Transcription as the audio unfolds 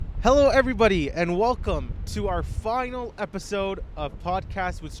Hello, everybody, and welcome to our final episode of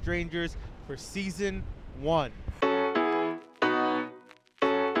Podcast with Strangers for Season 1.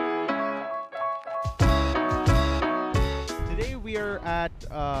 Today we are at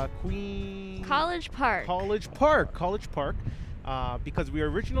College Park. Because we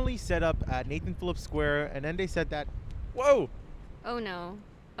originally set up at Nathan Phillips Square, and then they said that, Whoa! Oh no.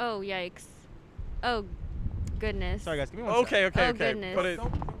 Oh yikes. Oh goodness. sorry guys, give me one Okay. goodness. Put it.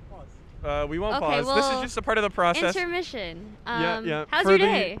 We won't Okay, pause. well, This is just a part of the process. Intermission. Yeah. How's For your the-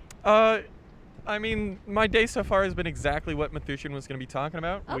 day? I mean, my day so far has been exactly what Mathushin was going to be talking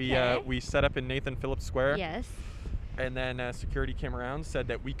about. Okay. We set up in Nathan Phillips Square. Yes. And then security came around, said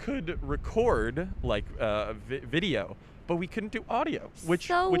that we could record like video, but we couldn't do audio, which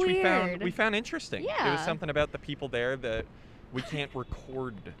So we weird. found interesting. It Yeah. was something about the people there that we can't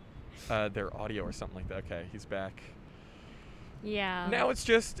record their audio or something like that. Okay, he's back. Yeah. Now it's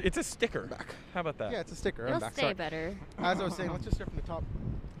a sticker. How about that? Yeah, it's a sticker. You'll I'm back. stay Sorry. better. As I was saying, let's just start from the top.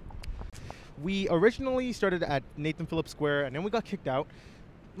 We originally started at Nathan Phillips Square, and then we got kicked out.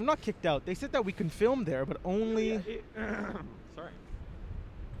 Well, not kicked out. They said that we can film there, but only... Sorry.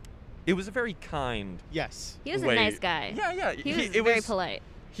 It was a very kind. Yes. He was way. a nice guy. Yeah. He was it very polite.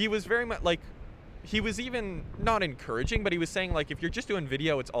 He was very much like, he was even not encouraging, but he was saying like, if you're just doing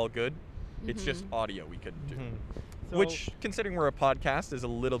video, it's all good. It's just audio we could do. So- Which, considering we're a podcast, is a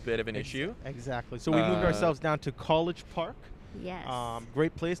little bit of an issue. Exactly. So we moved ourselves down to College Park. Yes.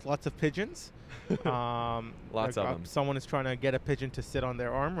 Great place. Lots of pigeons. Lots of them. Someone is trying to get a pigeon to sit on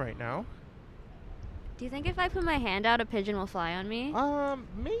their arm right now. Do you think if I put my hand out, a pigeon will fly on me?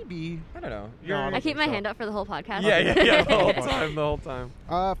 Maybe. I don't know. No, I I don't keep my think so. hand out for the whole podcast. Yeah, the whole time.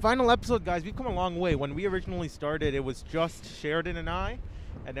 Final episode, guys. We've come a long way. When we originally started, it was just Sheridan and I,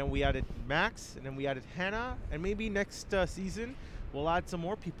 and then we added Max, and then we added Hannah, and maybe next season we'll add some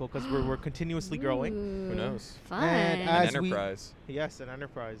more people because we're continuously growing. Who knows? Fun. And An As we- enterprise. Yes, an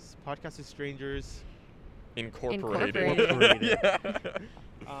enterprise. Podcast with Strangers. Incorporated. Incorporated. Yeah.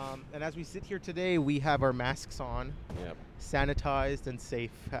 And as we sit here today, we have our masks on, Yep. sanitized and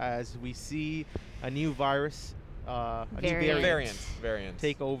safe, as we see a new virus, a new Variant. Variant.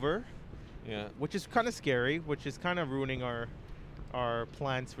 take over, Yeah. which is kind of scary, which is kind of ruining our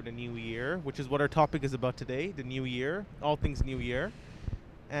plans for the new year, which is what our topic is about today, the new year, all things new year.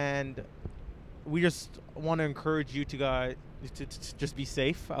 And we just want to encourage you to just be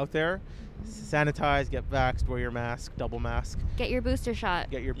safe out there. Sanitize, get vaxxed, wear your mask, double mask, Get your booster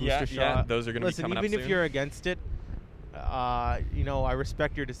shot. get your booster Yeah, shot. those are going to be Listen, coming even up if soon. you're against it, I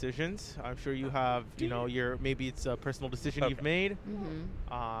respect your decisions. I'm sure you have, maybe it's a personal decision you've Okay. made,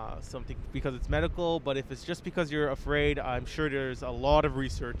 something because it's medical. But if it's just because you're afraid, I'm sure there's a lot of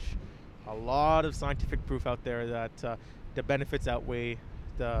research, a lot of scientific proof out there that the benefits outweigh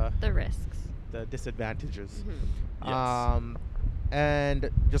the risks. disadvantages. Yes. And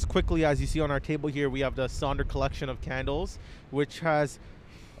just quickly, as you see on our table here, we have the Sonder collection of candles, which has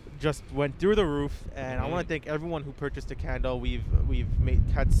just went through the roof. And I want to thank everyone who purchased a candle. We've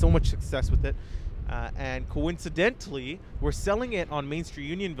had so much success with it. And coincidentally, we're selling it on Main Street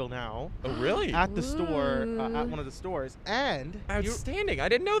Unionville now Oh, really? at the store, Ooh. at one of the stores. And Outstanding. I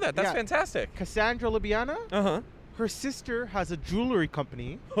didn't know that. That's Yeah. fantastic. Cassandra Libiana, Uh-huh. her sister has a jewelry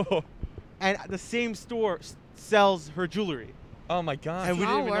company, and the same store sells her jewelry. Oh, my gosh. And we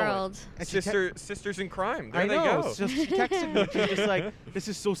didn't Small even know it. world. And she Sisters in crime. There I they know. go. So she texted me. She's just like, "This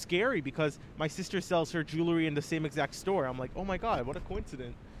is so scary because my sister sells her jewelry in the same exact store." I'm like, "Oh my god, what a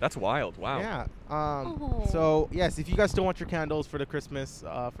coincidence!" That's wild. Wow. Yeah. Oh. So yes, if you guys still want your candles for the Christmas, for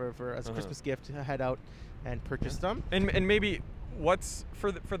as a Uh-huh. Christmas gift, head out and purchase them. And maybe what's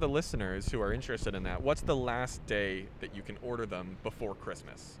for the listeners who are interested in that? What's the last day that you can order them before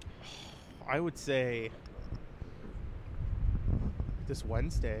Christmas? I would say this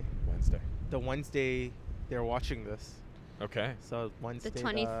Wednesday, the Wednesday they're watching this. Okay. So Wednesday, The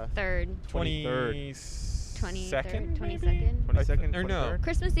 23rd. 23rd. 22nd, maybe? 22nd. 22nd, Or no. 23rd?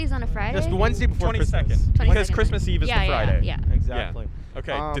 Christmas Eve's on a Friday. Just the Wednesday before 22nd. Christmas. Because 22nd. Christmas Eve is yeah, the Friday. Yeah. Exactly.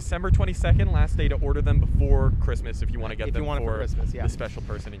 Okay, December 22nd, last day to order them before Christmas if you want to get If you them want it for for Christmas, yeah. the special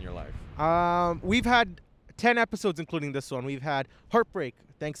person in your life. We've had 10 episodes, including this one. We've had heartbreak,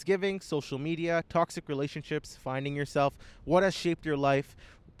 Thanksgiving, social media, toxic relationships, finding yourself, what has shaped your life,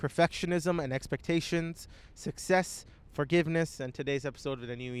 perfectionism and expectations, success, forgiveness, and today's episode of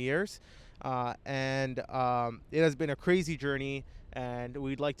the New Year's. And it has been a crazy journey, and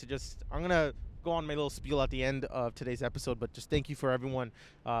we'd like to I'm going to go on my little spiel at the end of today's episode, but just thank you for everyone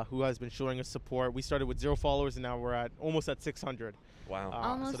who has been showing us support. We started with 0 followers, and now we're almost at 600. Wow.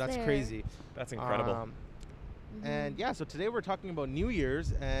 Almost so that's there. crazy. That's incredible. And yeah, so today we're talking about New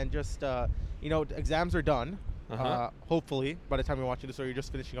Year's and just, exams are done. Hopefully, by the time you're watching this, or you're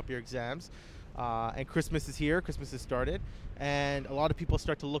just finishing up your exams. And Christmas is here. Christmas has started. And a lot of people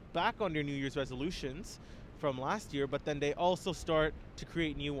start to look back on their New Year's resolutions from last year, but then they also start to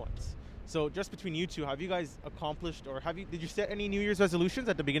create new ones. So just between you two, have you guys accomplished, or did you set any New Year's resolutions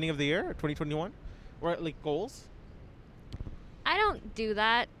at the beginning of the year, 2021? Or like goals? I don't do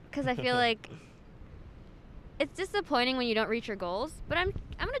that because I feel like it's disappointing when you don't reach your goals. But I'm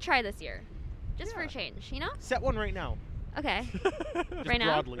gonna try this year, just for a change. You know? Set one right now. Okay. Just Right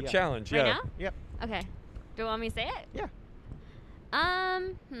now? broadly, A yeah. challenge, Right yeah. now? Yep. Okay. Do you want me to say it? Yeah.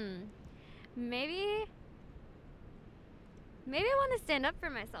 Maybe I want to stand up for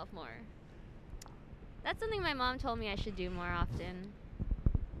myself more. That's something my mom told me I should do more often.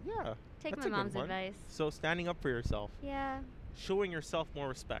 Yeah. Take that's my a good mom's one. advice. So standing up for yourself, Yeah, showing yourself more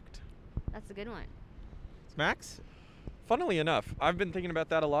respect. that's a good one. Max? Funnily enough, I've been thinking about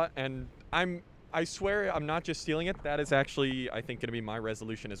that a lot, and I swear I'm not just stealing it. That is actually, I think, going to be my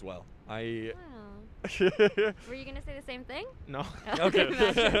resolution as well. Wow. I Were you gonna say the same thing? No. Okay.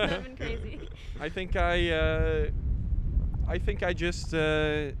 Imagine, that would've been crazy. I think I just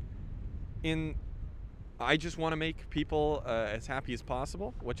I just want to make people as happy as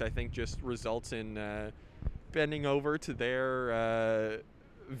possible, which I think just results in bending over to their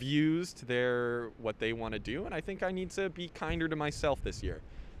views, to their what they want to do, and I think I need to be kinder to myself this year,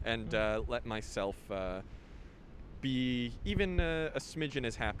 and let myself be even a smidgen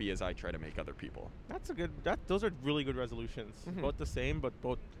as happy as I try to make other people. That's a good. Those are really good resolutions. Mhm. Both the same, but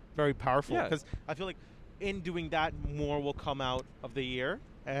both very powerful. Yeah. Because I feel like in doing that, more will come out of the year,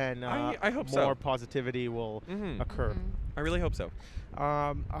 and I hope more so. positivity will occur. I really hope so.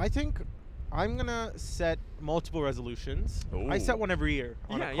 I think I'm gonna set multiple resolutions. I set Ooh. one every year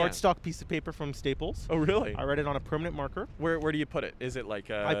on Yeah, a yeah. cardstock piece of paper from Staples. Oh, really? I read it on a permanent marker. Where do you put it? Is it like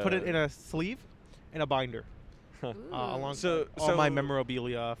I put it in a sleeve, in a binder. Ooh. Along So- all my so-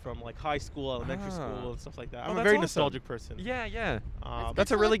 memorabilia from like high school, elementary Ah. school, and stuff like that. Oh, I'm a that's very awesome. nostalgic person. Yeah, yeah. Good That's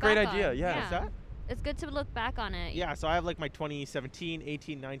to a really look great back idea, on. yeah. What's that? It's good to look back on it. Yeah, so I have like my 2017,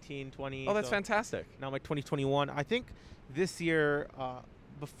 18, 19, 20. Oh, that's so fantastic. Now my 2021. I think this year,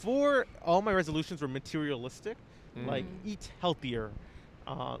 before all my resolutions were materialistic, like eat healthier,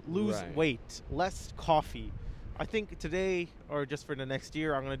 lose Right. weight, less coffee. I think today, or just for the next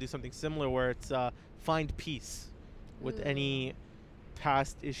year, I'm going to do something similar where it's find peace with Ooh. any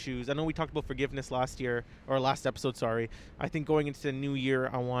past issues. I know we talked about forgiveness last year, or last episode, sorry. I think going into the new year,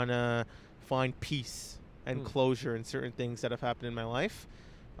 I want to find peace and closure in certain things that have happened in my life.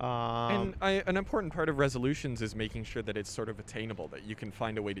 And an important part of resolutions is making sure that it's sort of attainable, that you can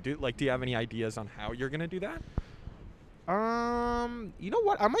find a way to do it. Like, do you have any ideas on how you're going to do that? You know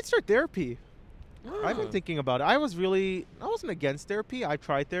what? I might start therapy. I've been Ah. thinking about it. I wasn't against therapy. I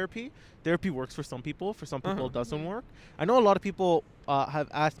tried therapy. Therapy works for some people. For some people, it doesn't work. I know a lot of people have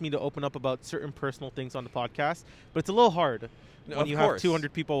asked me to open up about certain personal things on the podcast, but it's a little hard when Of you course. have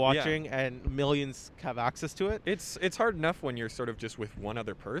 200 people Yeah. watching and millions have access to it. It's hard enough when you're sort of just with one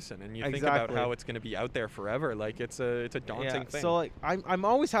other person and you think about Exactly. how it's going to be out there forever. Like, it's a daunting thing. So like I'm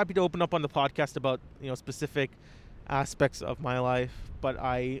always happy to open up on the podcast about specific aspects of my life, but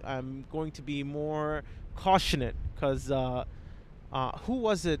I'm going to be more cautionate because who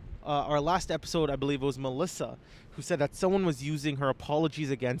was it? Our last episode, I believe it was Melissa, who said that someone was using her apologies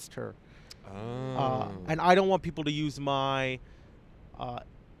against her, and I don't want people to use my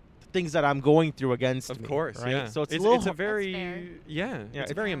things that I'm going through against Of me. course, right? yeah. So it's it's a little a very fair.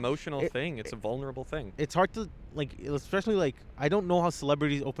 it's a very emotional it- thing. It's a vulnerable thing. it's hard to especially like I don't know how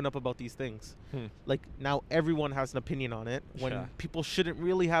celebrities open up about these things. Like now everyone has an opinion on it when Yeah. people shouldn't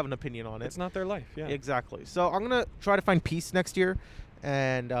really have an opinion on it. It's not their life. Yeah. Exactly. So I'm gonna try to find peace next year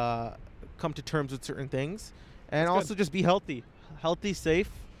and come to terms with certain things, and That's good. also just be healthy, safe,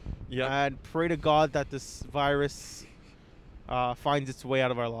 Yeah. and pray to God that this virus finds its way out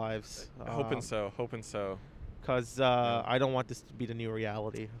of our lives. Hoping so. Hoping so. Because I don't want this to be the new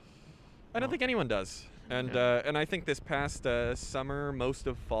reality. I don't think anyone does. And Yeah. and I think this past summer, most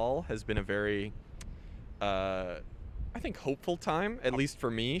of fall, has been a very, I think, hopeful time, at least for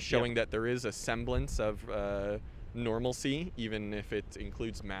me, showing that there is a semblance of normalcy, even if it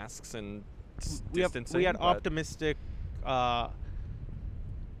includes masks and distancing. We had but- optimistic, a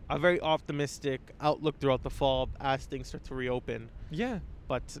very optimistic outlook throughout the fall as things start to reopen. Yeah.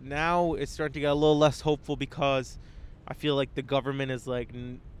 But now it's starting to get a little less hopeful because I feel like the government is like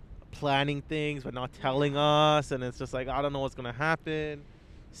planning things but not telling us, and it's just like I don't know what's gonna happen.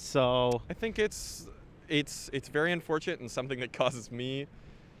 So I think it's very unfortunate and something that causes me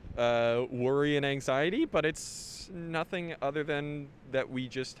worry and anxiety, but it's nothing other than that we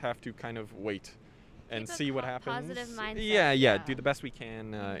just have to kind of wait and Keep a see what happens. positive mindset, Yeah, yeah. do the best we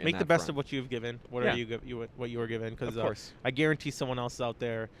can. In Make the that best front. of what you've given. What Yeah. are what you were given? Because Of course. I guarantee someone else out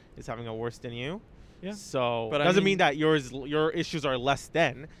there is having it worse than you. Yeah. So But I doesn't mean- mean that your issues are less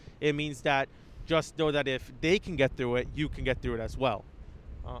than. It means that just know that if they can get through it, you can get through it as well.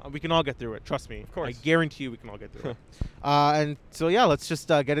 We can all get through it. Trust me. Of course. I guarantee you we can all get through it. And so yeah, let's just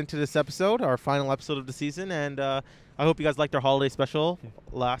get into this episode, our final episode of the season, and I hope you guys liked our holiday special,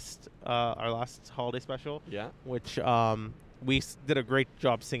 our last holiday special, Yeah. which we did a great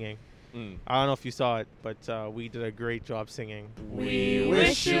job singing. Mm. I don't know if you saw it, but we did a great job singing. We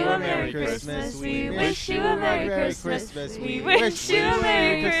wish you a Merry Christmas. We wish you a Merry Christmas. We wish you a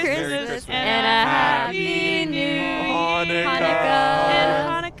Merry Christmas and a Happy New Hanukkah.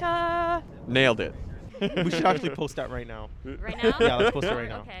 And Hanukkah. Nailed it. We should actually post that right now. Right now? Yeah, let's post it right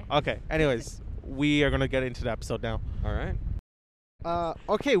now. Okay. Okay. Anyways, we are gonna get into the episode now. All right.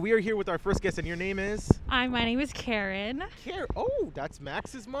 Okay, we are here with our first guest, and your name is My name is Karen. Karen. Oh, that's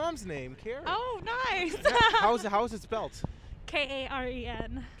Max's mom's name, Karen. Oh, nice. How's it spelled?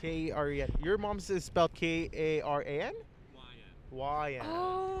 Karen. K-A-R-E-N. Your mom's is spelled K-A-R-A-N? Y-N.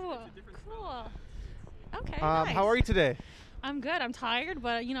 Oh, cool. Okay. How nice. are you today? I'm good. I'm tired,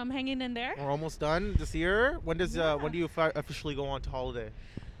 but I'm hanging in there. We're almost done this year. When do you officially go on to holiday?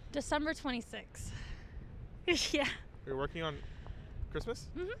 December 26th. Yeah, You're working on Christmas?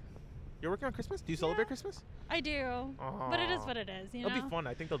 Mhm. You're working on Christmas? Do you celebrate Yeah. Christmas? I do. But it is Aw. what it is, you It'll know? be fun.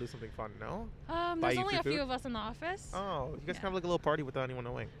 I think they'll do something fun, no? buy There's you only free a few food? of us in the office. Oh, you guys Yeah. can have like a little party without anyone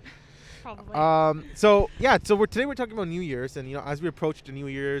knowing. Probably. So today we're talking about New Year's, and as we approach the New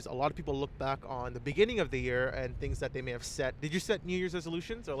Year's, a lot of people look back on the beginning of the year and things that they may have set. Did you set New Year's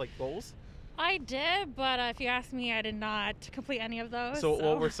resolutions or like goals? I did, but if you ask me, I did not complete any of those. So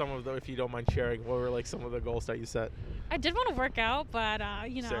what were some of the, if you don't mind sharing, what were like some of the goals that you set? I did want to work out, but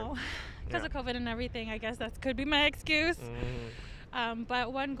you Same. know, because Yeah. of COVID and everything, I guess that could be my excuse. Mm.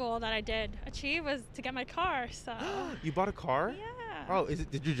 But one goal that I did achieve was to get my car. So You bought a car? yeah. Oh,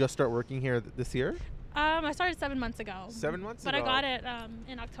 did you just start working here this year? I started 7 months ago. 7 months But ago. I got it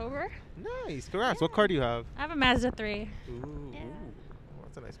in October. Nice. Congrats. What Yeah. car do you have? I have a Mazda 3. Ooh. Yeah. Oh,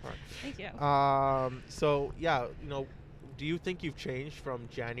 that's a nice car. Thank you. So yeah, do you think you've changed from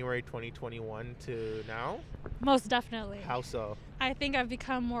January 2021 to now? Most definitely. How so? I think I've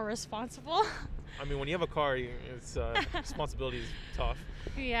become more responsible. I mean, when you have a car, it's responsibility is tough.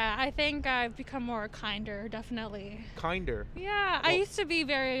 Yeah, I think I've become more kinder, definitely. Kinder. Yeah, I Well- used to be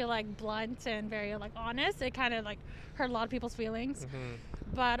very blunt and very honest. It kind of hurt a lot of people's feelings. Hmm.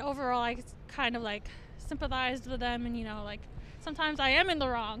 But overall, I kind of sympathized with them, and sometimes I am in the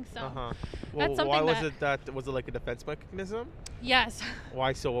wrong. So Well, that's something why was that- it was it like a defense mechanism? yes,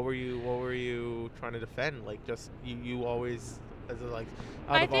 Why so? What were you trying to defend? Like just you always as a,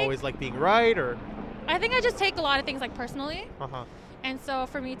 I think- always being right or I think I just take a lot of things personally, uh-huh. and so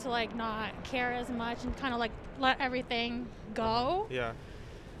for me to not care as much and kind of let everything go. Yeah.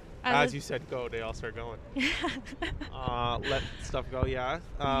 I As was- you said go, they all start going. Let stuff go, yeah.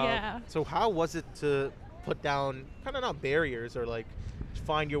 Yeah. So how was it to put down kind of not barriers or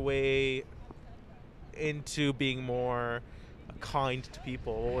find your way into being more kind to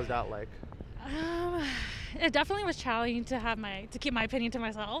people? What was that like? It definitely was challenging to keep my opinion to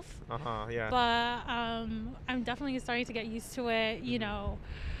myself. Yeah. But I'm definitely starting to get used to it. You know,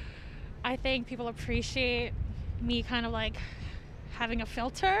 I think people appreciate me kind of having a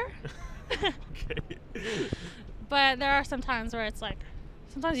filter. Okay. But there are some times where it's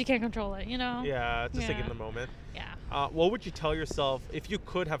sometimes you can't control it, you know? Yeah, just Yeah. in the moment. Yeah. What would you tell yourself if you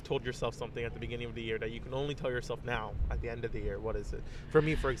could have told yourself something at the beginning of the year that you can only tell yourself now at the end of the year? What is it? For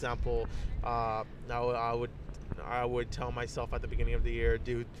me, for example, I would tell myself at the beginning of the year,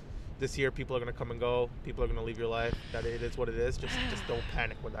 dude, this year people are gonna come and go. People are gonna leave your life. That it is what it is. Just don't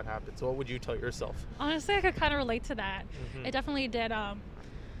panic when that happens. So what would you tell yourself? Honestly, I could kind of relate to that. Mhm. It definitely did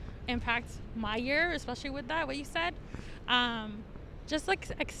impact my year, especially with that, what you said. Just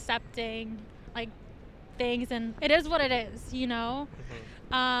accepting things, and it is what it is, you know?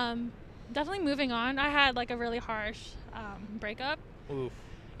 Mhm. Definitely moving on. I had a really harsh breakup. Oof.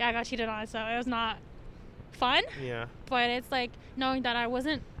 Yeah, I got cheated on, so it was not fun. Yeah. But it's knowing that I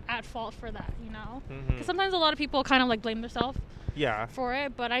wasn't at fault for that, you know? Mhm. Because sometimes a lot of people kind of blame themselves Yeah. for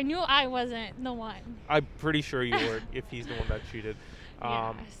it, but I knew I wasn't the one. I'm pretty sure you were if he's the one that cheated.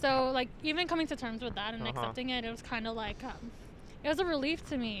 Yeah. So even coming to terms with that and Uh-huh. accepting it, it was kind of it was a relief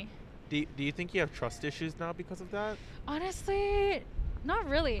to me. Do you think you have trust issues now because of that? Honestly, not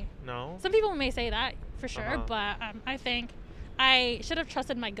really. No. Some people may say that for sure, Uh-huh. but I think I should have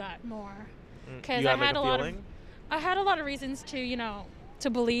trusted my gut more. Because You I had, like, had a a lot feeling? I had a lot of reasons to, to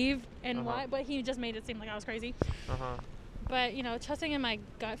believe in Uh-huh. what, but he just made it seem like I was crazy. Uh-huh. But, trusting in my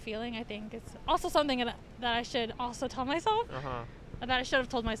gut feeling, I think it's also something that I should also tell myself, Uh-huh. that I should have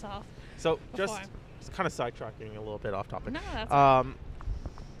told myself. So just Before. kind of sidetracking a little bit off topic. No, that's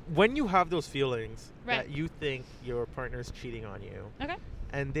When you have those feelings Right. that you think your partner's cheating on you, okay.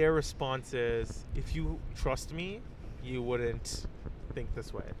 and their response is, if you trust me, you wouldn't think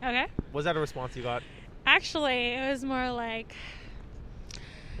this way. Okay. Was that a response you got? Actually, it was more like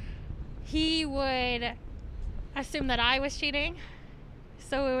he would assume that I was cheating.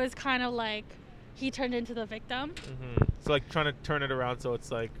 So it was kind of like he turned into the victim. Mm-hmm. So like trying to turn it around so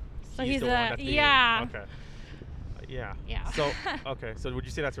it's like So he's he's the one a- that's yeah. Okay. Yeah. Yeah. So okay. So would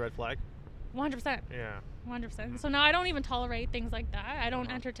you say that's a red flag? 100%. Yeah. 100%. So now I don't even tolerate things like that. I don't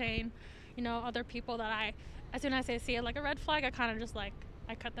Uh-huh. entertain, other people that as soon as I see it like a red flag, I kind of just like,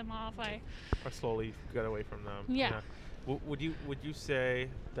 I cut them off. Or slowly get away from them. Yeah. Would you say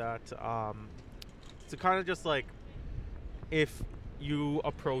that to kind of just like if you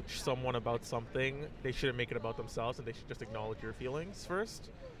approach someone about something, they shouldn't make it about themselves and they should just acknowledge your feelings first?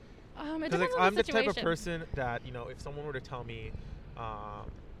 It Because depends on I'm the the type situation. of person that if someone were to tell me,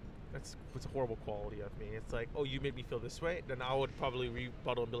 it's a horrible quality of me. It's like, oh, you made me feel this way. Then I would probably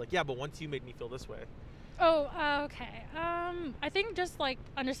rebuttal and be like, yeah, but once you made me feel this way. Oh, okay. I think just like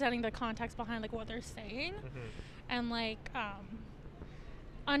understanding the context behind like what they're saying, Mm-hmm. and like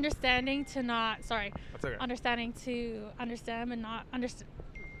understanding to That's okay. understanding to understand and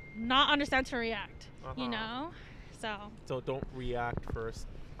not understand to react. Uh-huh. So So don't react first.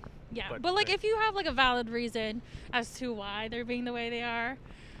 yeah, But but like think. if you have like a valid reason as to why they're being the way they are,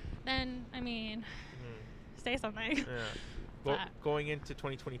 then I mean, Mhm. say something. Yeah. But- Going into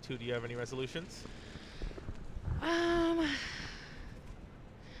 2022, do you have any resolutions?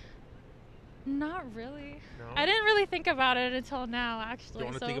 Not really. No. I didn't really think about it until now, Do actually. you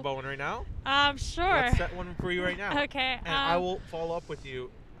want to so, think about one right now? Sure. Let's set one for you right now. Okay. And I will follow up with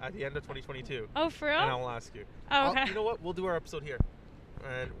you at the end of 2022. Oh, for real? And I'll ask you. Oh, okay. You know what? We'll do our episode here.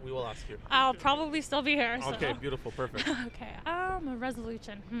 And we will ask you. I'll probably still be here. So. Okay, beautiful, perfect. Okay. A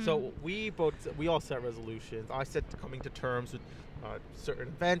resolution. So we all set resolutions. I set coming to terms with certain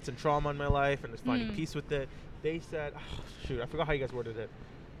events and trauma in my life and just finding Mm. peace with it. They said, I forgot how you guys worded it.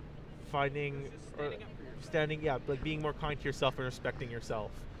 Finding, standing, like being more kind to yourself and respecting yourself.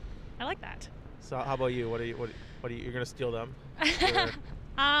 I like that. So how about you? What are you? You're gonna steal them?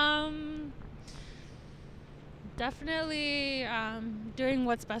 Definitely doing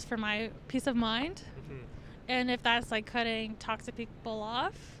what's best for my peace of mind. Mhm. And if that's like cutting toxic people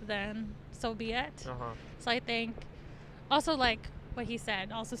off, then so be it. Uh-huh. So I think also like what he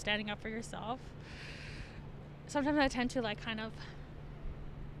said, also standing up for yourself. Sometimes I tend to like kind of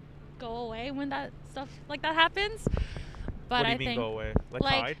go away when that stuff like that happens. But What do you I mean think go away? Like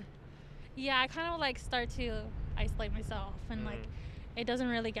hide? yeah, I kind of like start to isolate myself and like Mm. it doesn't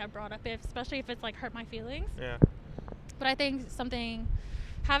really get brought up especially if it's like hurt my feelings. Yeah. But I think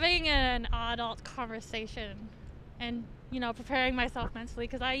having an adult conversation and, preparing myself mentally,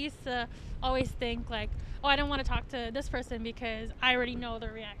 because I used to always think like, oh, I don't want to talk to this person because I already know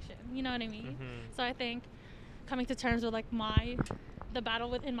their reaction. You know what I mean? Mhm. So I think coming to terms with like the battle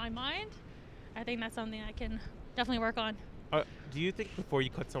within my mind, I think that's something I can definitely work on. Do you think before you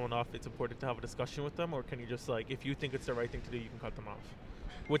cut someone off, it's important to have a discussion with them, or can you just like, if you think it's the right thing to do, you can cut them off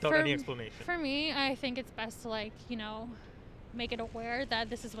without any explanation? For me, I think it's best to like, make it aware that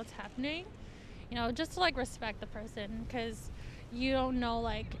this is what's happening. Just to like respect the person, because you don't know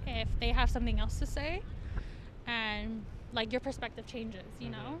like if they have something else to say, and like your perspective changes.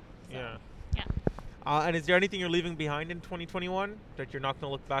 Mhm. So, Yeah. Yeah. And is there anything you're leaving behind in 2021 that you're not going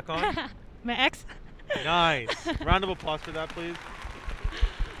to look back on? My ex. Nice. Round of applause for that, please.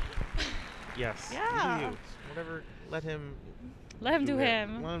 Yes. Yeah. You. Whatever. Let him. Let him do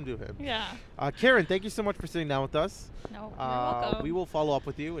him. Let him do him. Yeah. Karen, thank you so much for sitting down with us. No, you're welcome. We will follow up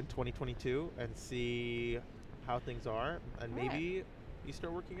with you in 2022 and see how things are, and Alright. maybe you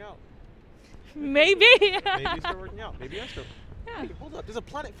start working out. Maybe. Maybe you start working out. Maybe I start. Yeah. Hey, hold up. There's a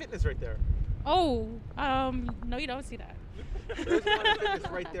Planet Fitness right there. Oh, no, you don't see that. There's Planet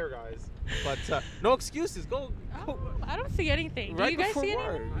Fitness right there, guys. But no excuses. Go. Oh, I don't see anything. Right Do you guys before see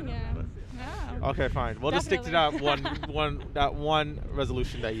work. anything? Yeah. Yeah. Okay, fine. We'll just stick to Definitely. that one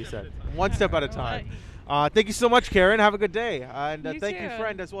resolution that you said. One step at a time. Thank you so much, Karen. Have a good day. And You thank you, too.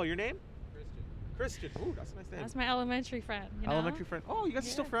 friend, as well. Your name? Christian. Ooh, that's a nice name. That's my elementary friend. Elementary friend. Oh, you guys are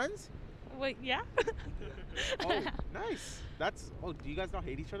still Yeah. friends? Wait, yeah. Oh, nice. Do you guys not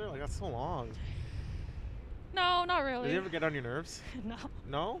hate each other? Like, that's so long. No, not Does really. he ever get on your nerves? No.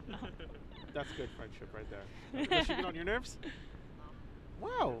 No? No. That's good friendship right there. Does she get on your nerves?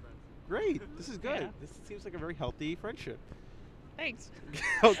 Wow. Great. This is good. Yeah. This seems like a very healthy friendship. Thanks.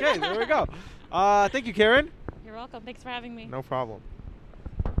 Okay, there we go. Thank you, Karen. You're welcome. Thanks for having me. No problem.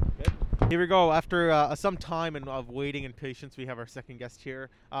 Here we go. After some time of waiting and patience, we have our second guest here.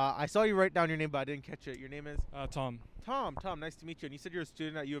 I saw you write down your name, but I didn't catch it. Your name is? Tom. Tom. Tom, nice to meet you. And you said you're a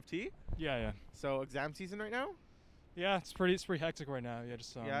student at U of T? Yeah. So exam season right now? Yeah, it's pretty hectic right now. Yeah,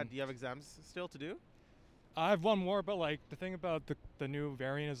 just Yeah, do you have exams still to do? I have one more, but like the thing about the new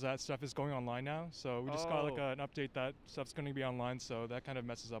variant is that stuff is going online now. So we just got like Oh. an update that stuff's going to be online. So that kind of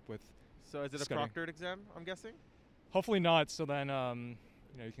messes up with. So is it a Studying. proctored exam, I'm guessing? Hopefully not. So then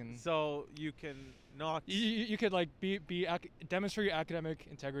you can So you can not... you could like demonstrate your academic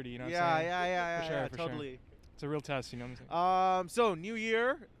integrity. You know what yeah, I'm saying? yeah, For sure, yeah, for sure. totally. It's a real test. You know what I'm saying? So New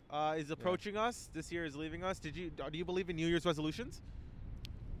Year is approaching us. This year is leaving us. Do you believe in New Year's resolutions?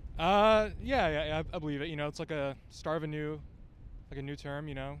 Yeah, I believe it. You know, it's like a start of a new term.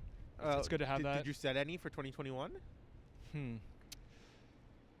 You know, it's good to have that. Did you set any for 2021?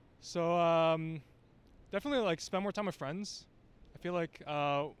 So definitely like spend more time with friends. I feel like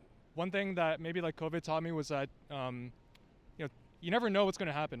one thing that maybe like COVID taught me was that you never know what's going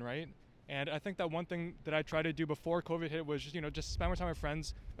to happen, right? And I think that one thing that I tried to do before COVID hit was just spend more time with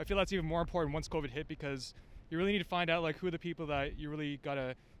friends. I feel that's even more important once COVID hit because you really need to find out like who are the people that you really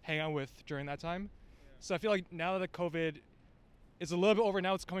gotta hang out with during that time. Yeah. So I feel like now that COVID is a little bit over,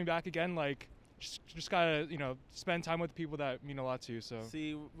 now it's coming back again. Like just gotta spend time with people that mean a lot to you. So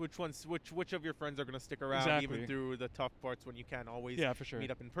see which of your friends are gonna stick around Exactly. even through the tough parts when you can't always for sure.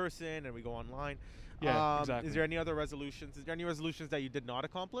 meet up in person and we go online. Yeah, exactly. Is there any other resolutions? Is there any resolutions that you did not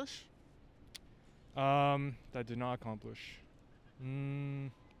accomplish? That did not accomplish.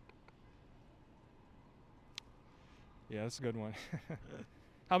 Yeah, that's a good one.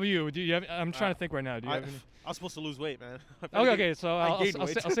 How about you? Do you have? I'm trying to think right now. Do you have any? I was supposed to lose weight, man. Okay. So I'll gained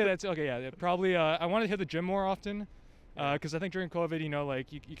say that too. Okay, yeah. Probably. I want to hit the gym more often, because I think during COVID,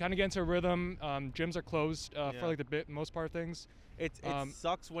 you kind of get into a rhythm. Gyms are closed for like the most part of things. It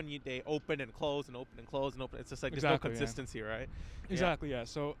sucks when they open and close and open and close and open. It's just like there's Exactly, no yeah. consistency, right? Exactly, yeah.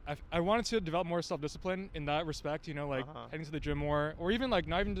 So I wanted to develop more self-discipline in that respect, heading to the gym more, or even like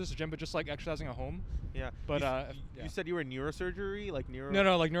not even just the gym, but just like exercising at home. Yeah. But you said you were in neurosurgery, like neuro.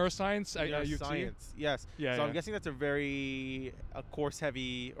 No, like neuroscience at UT. Neuroscience, yes. Yeah, So yeah. I'm guessing that's a very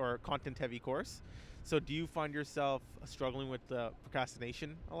course-heavy or content-heavy course. So do you find yourself struggling with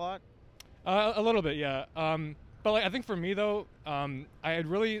procrastination a lot? A little bit, yeah. But like I think for me though, I'm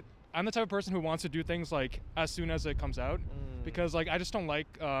the type of person who wants to do things like as soon as it comes out, because like I just don't like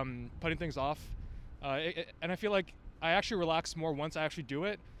putting things off, and I feel like I actually relax more once I actually do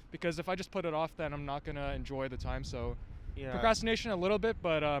it, because if I just put it off, then I'm not gonna enjoy the time. So procrastination a little bit,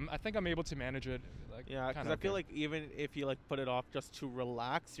 but I think I'm able to manage it. Like, yeah, because I feel like even if you like put it off just to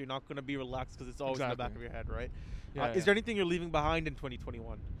relax, you're not gonna be relaxed because it's always in the back of your head, right? Is there anything you're leaving behind in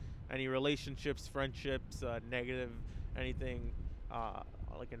 2021? Any relationships, friendships, negative, anything,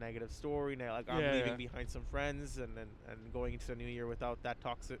 like a negative story? Like I'm leaving behind some friends and going into the new year without that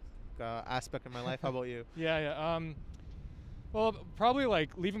toxic aspect of my life. How about you? Well, probably like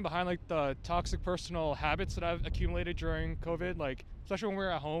leaving behind like the toxic personal habits that I've accumulated during COVID. Like especially when we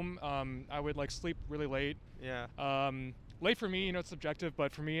were at home, I would like sleep really late. Yeah. Late for me, it's subjective,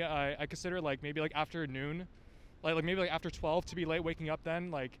 but for me, I consider like maybe like after noon, like maybe like after 12 to be late waking up.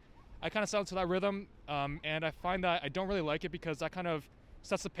 Then like I kind of settle into that rhythm, and I find that I don't really like it because that kind of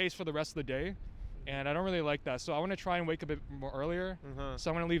sets the pace for the rest of the day, and I don't really like that. So I want to try and wake up a bit more earlier. So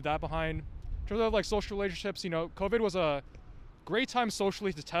I'm going to leave that behind. In terms of like social relationships, COVID was a great time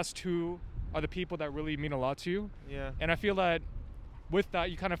socially to test who are the people that really mean a lot to you. Yeah. And I feel that with that,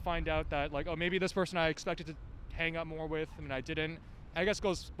 you kind of find out that like, oh, maybe this person I expected to hang out more with, and I didn't. I guess it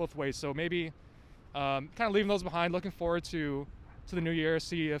goes both ways. So maybe kind of leaving those behind, looking forward to the new year,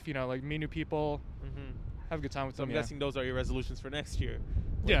 see if like meet new people, have a good time with So them. I'm guessing those are your resolutions for next year.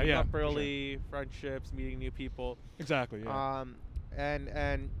 Yeah, Waking yeah, up for sure. early, friendships, meeting new people. Exactly. Yeah.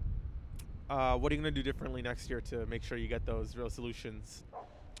 And what are you gonna do differently next year to make sure you get those resolutions?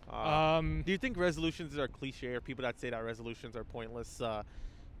 Do you think resolutions are cliche, or people that say that resolutions are pointless? Do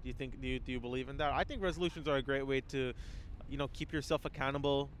you believe in that? I think resolutions are a great way to keep yourself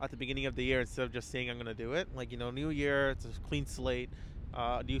accountable at the beginning of the year instead of just saying I'm gonna do it. Like new year, it's a clean slate.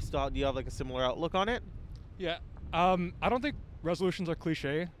 Do you have like a similar outlook on it? Yeah. I don't think resolutions are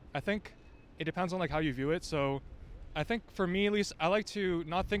cliche. I think it depends on like how you view it. So I think for me at least, I like to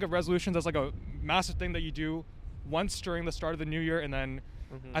not think of resolutions as like a massive thing that you do once during the start of the new year and then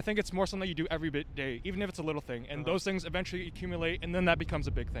Mhm. I think it's more something you do every day, even if it's a little thing. And Uh-huh. those things eventually accumulate, and then that becomes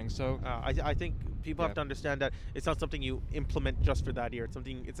a big thing. So I think people have Yeah. to understand that it's not something you implement just for that year.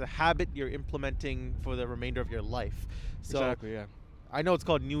 It's a habit you're implementing for the remainder of your life. So exactly, yeah. I know it's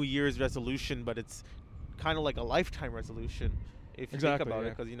called New Year's resolution, but it's kind of like a lifetime resolution if you Exactly, think about it.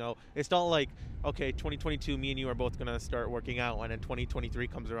 yeah. Because it's not like, okay, 2022, me and you are both gonna start working out, and then 2023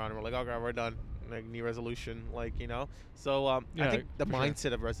 comes around and we're like, okay, we're done. Like new resolution, So I Yeah, think the for sure.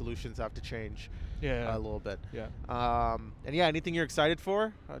 mindset of resolutions have to change Yeah. a little bit. Yeah. And yeah, anything you're excited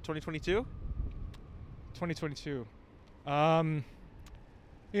for 2022? 2022.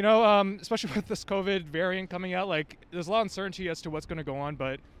 Especially with this COVID variant coming out, like there's a lot of uncertainty as to what's going to go on.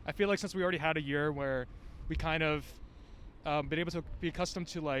 But I feel like since we already had a year where we kind of been able to be accustomed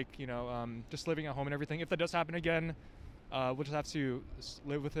to just living at home and everything, if that does happen again, we'll just have to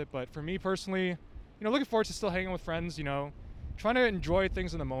live with it. But for me personally, looking forward to still hanging with friends. Trying to enjoy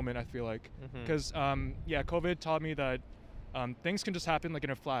things in the moment. I feel like Mhm. because COVID taught me that things can just happen like in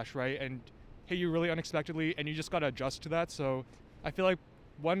a flash, right? And hit you really unexpectedly, and you just gotta adjust to that. So I feel like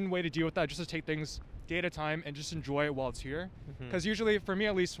one way to deal with that is just to take things day at a time and just enjoy it while it's here. Mhm. Because usually, for me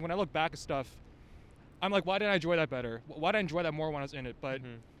at least, when I look back at stuff, I'm like, why didn't I enjoy that better? Why did I enjoy that more when I was in it? But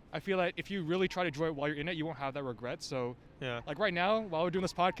Mhm. I feel like if you really try to enjoy it while you're in it, you won't have that regret. So Yeah. like right now, while we're doing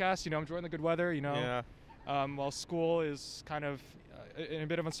this podcast, I'm enjoying the good weather. Yeah. While school is kind of in a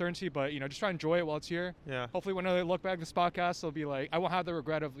bit of uncertainty, but just try to enjoy it while it's here. Yeah. Hopefully, when I look back at this podcast, it'll be like I won't have the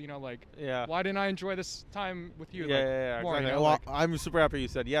regret of Yeah. why didn't I enjoy this time with you? Yeah, more, exactly. you know, Well, like- I'm super happy you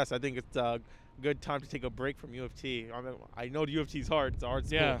said yes. I think it's a good time to take a break from U of T. I know the U of T is hard. It's a hard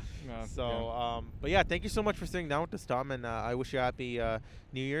school. Yeah. So, but yeah, thank you so much for sitting down with us, Tom. And I wish you a happy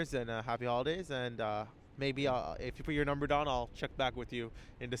New Year's and happy holidays. And maybe if you put your number down, I'll check back with you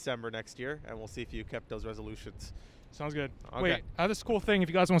in December next year, and we'll see if you kept those resolutions. Sounds good. Okay. Wait, I have this cool thing. If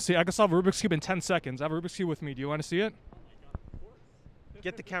you guys want to see it, I can solve a Rubik's Cube in 10 seconds. I have a Rubik's Cube with me. Do you want to see it?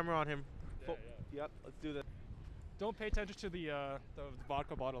 Get the camera on him. Yep, let's do that. Don't pay attention to the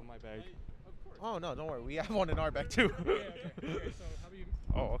vodka bottle in my bag. Oh, no, don't worry. We have one in our bag, too. So how about you?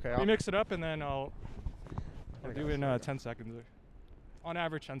 Oh, okay. We mix it up and then I'll Okay, do it in 10 seconds. On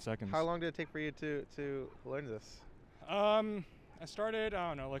average, 10 seconds. How long did it take for you to learn this? I started, I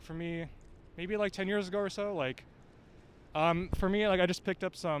don't know, like for me, maybe like 10 years ago or so. For me, I just picked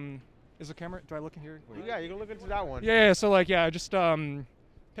up some. Is the camera? Do I look in here? Wait. Yeah, you can look into that one. Yeah. So I just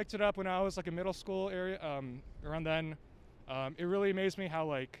picked it up when I was in middle school area. Around then, it really amazed me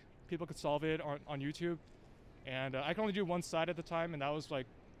how people could solve it on YouTube, and I could only do one side at the time, and that was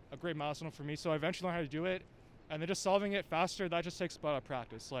a great milestone for me. So I eventually learned how to do it, and then just solving it faster. That just takes a lot of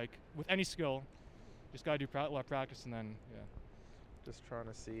practice. Like with any skill, you just gotta do a lot of practice, and then yeah. Just trying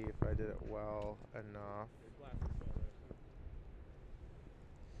to see if I did it well enough.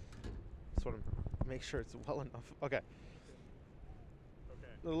 Just want to make sure it's well enough. Okay.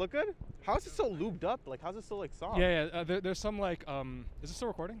 Does it look good? How is it so lubed up? How's it so soft? Yeah. There's some is this still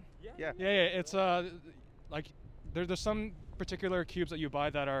recording? Yeah. Yeah. It's there's some particular cubes that you buy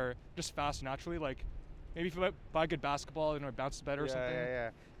that are just fast naturally. Maybe if you buy a good basketball and it bounces better or something. Yeah.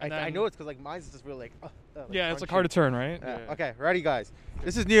 And I then- know it's because mine's just really Yeah, it's crunchy. hard to turn, right? Yeah. Okay, ready, guys.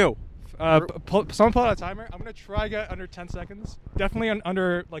 This is new. Someone pull out a timer. I'm gonna try to get under 10 seconds. Definitely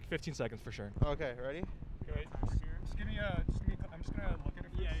under 15 seconds for sure. Okay, ready? Okay, wait. Just give me I'm just gonna look at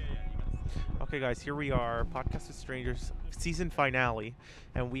it. Yeah. Okay, guys, here we are, Podcast with Strangers season finale,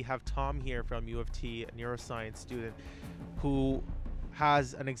 and we have Tom here from U of T, a neuroscience student, who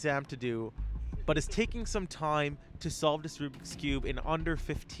has an exam to do, but is taking some time to solve this Rubik's Cube in under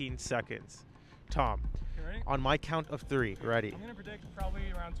 15 seconds. Tom, Okay, ready? on my count of 3, ready? I'm gonna predict probably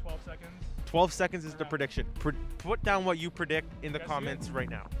around 12 seconds. 12 seconds is the prediction. Put down what you predict in the You guys see it? comments right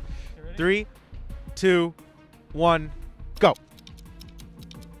now. Okay, ready? 3, 2, 1, go.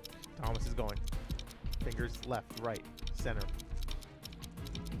 Thomas is going. Fingers left, right, center.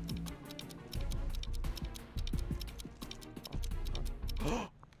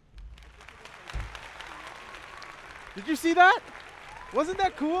 Did you see that? Wasn't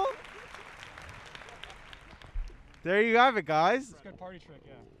that cool? There you have it, guys. It's a good party trick,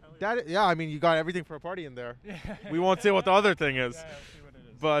 yeah. Yeah, I mean, you got everything for a party in there. Yeah. We won't say what the other thing is. Yeah, let's see what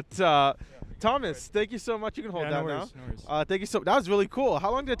it is. But Thomas, thank you so much. You can hold Yeah, that no now. worries, no worries. Thank you so. That was really cool.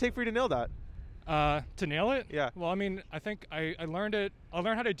 How long did it take for you to nail that? To nail it? Yeah. Well, I mean, I think I learned it. I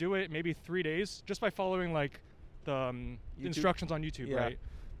learned how to do it maybe 3 days just by following the YouTube? instructions on YouTube, Yeah. right?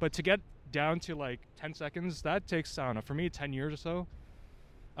 But to get down to 10 seconds, that takes, I don't know, for me 10 years or so.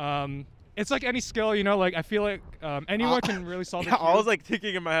 it's like any skill, you know. Like I feel like anyone can really solve Yeah, it. I was like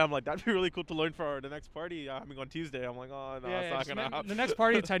thinking in my head, I'm like, that'd be really cool to learn for the next party having on Tuesday. I'm like, oh no, it's not gonna happen. The next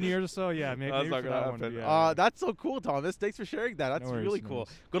party in 10 years or so, yeah, maybe, That's maybe not for gonna that happen. one. Yeah. That's so cool, Thomas. Thanks for sharing that. That's No worries, really no cool. worries.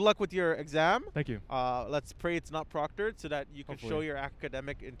 Good luck with your exam. Thank you. Let's pray it's not proctored so that you can show Hopefully. your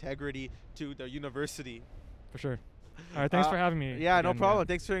academic integrity to the university. For sure. All right, thanks Uh, for having me. Yeah, no again, problem.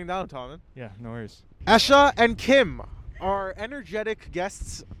 Thanks for sitting down, Thomas. Yeah, no worries. Esha and Kim are energetic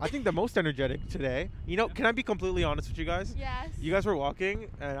guests. I think the most energetic today. You know, can I be completely honest with you guys? Yes. You guys were walking,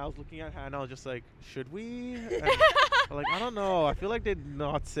 and I was looking at Hannah. I was just like, should we? And I'm like, I don't know. I feel like they did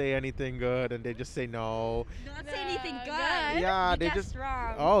not say anything good, and they just say no. Not say anything good. Yeah, You they guessed just.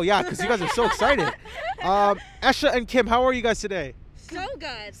 wrong. Oh yeah, because you guys are so excited. Esha and Kim, how are you guys today? So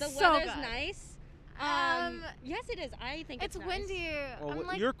good. The So weather's good. nice. Yes, it is. I think It's nice. windy. Well, I'm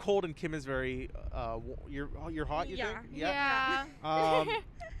like, you're cold, and Kim is very. You're hot. You Yeah. think? yeah.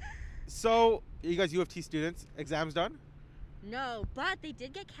 So you guys U of T students, exams done? No, but they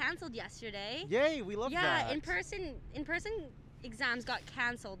did get canceled yesterday. Yay, we love that. Yeah, in person exams got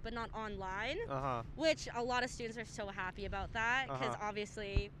canceled, but not online. Uh-huh. Which a lot of students are so happy about that because Uh-huh.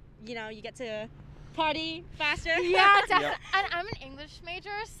 obviously, you know, you get to party faster. Yeah, Yep. and I'm an English major,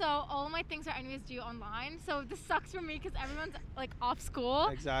 so all my things are anyways due online. So this sucks for me because everyone's like off school,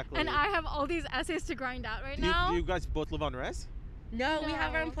 Exactly. and I have all these essays to grind out right do now. you guys both live on res? No, we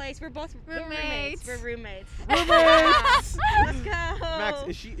have our own No. place. We're both Roommates. We're roommates. Roommates! Let's go. Max,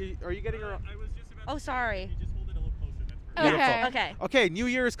 is she? Are you getting her? Oh, sorry. Okay. Okay. Okay, New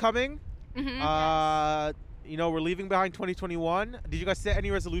Year is coming. Mm-hmm. You know, we're leaving behind 2021. Did you guys set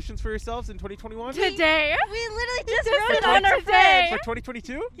any resolutions for yourselves in 2021? Today. We literally just Just wrote it for on our today. For fridge.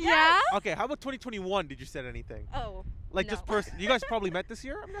 2022? Yeah. Okay, how about 2021? Did you set anything? Oh. Like no. just person? You guys probably met this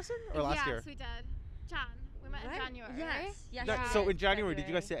year, I'm guessing, or last yes, year? we did. Jan, we met What? in January. Yes. Yes. No, we so did. in January, did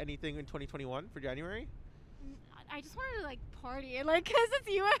you guys set anything in 2021 for January? I just wanted to like party, like, cause it's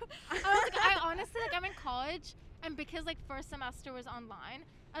you. I was like, I honestly like, I'm in college, and because like first semester was online,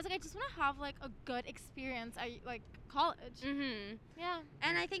 I was like, I just want to have like a good experience at like college. Mm-hmm. Yeah.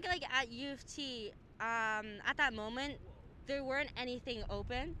 And I think like at U of T, at that moment, there weren't anything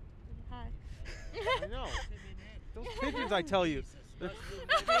open. Hi. I know. Those pigeons, I tell you. They're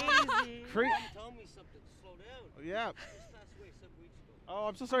Crazy. crazy. Tell me something. Slow down. Yeah. Just passed away 7 weeks ago. Oh,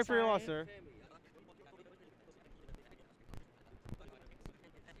 I'm so sorry for your loss, sir. Family.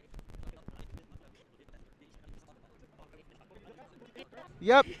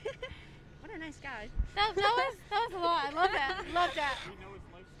 Yep. What a nice guy. That was a lot. I love that. Loved that.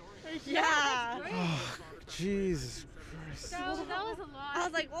 Yeah. Jesus Christ. That was a lot. I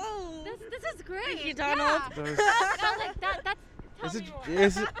was like, whoa. this is great. Thank you, Donald. Yeah. That was- I was like, that's. Tell Is me it? more.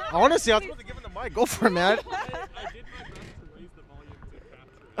 Is it? Honestly, I was supposed to give him the mic. Go for it, man. I did my best to raise the volume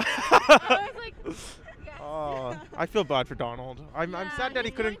to I capture was like, yes. Oh, I feel bad for Donald. I'm Yeah, sad that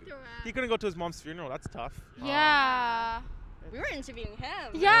he he's couldn't. going through it. He couldn't go to his mom's funeral. That's tough. Yeah. We were interviewing him.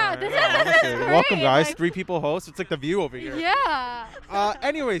 Yeah, this honestly. is great. Welcome, guys. like- 3 people host. It's like the View over here. Yeah.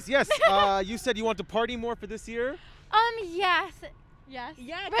 Anyways, yes. You said you want to party more for this year. Yes. Yes.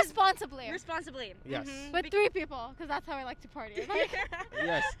 Yeah. Responsibly. Responsibly. Yes. Mhm. With 3 people, because that's how I like to party. Like,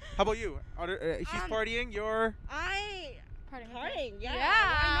 Yes. How about you? She's Um, partying. You're. I partying. with partying. Yeah.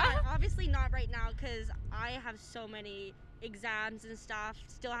 Yeah. Why not? Obviously not right now because I have so many exams and stuff.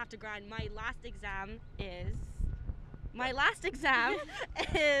 Still have to grind. My last exam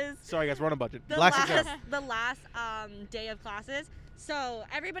is. Sorry, guys. We're on a budget. the Last last exam. the last day of classes. So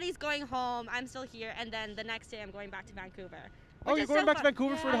everybody's going home. I'm still here, and then the next day I'm going back to Vancouver. Oh, which you're is going so back to fun.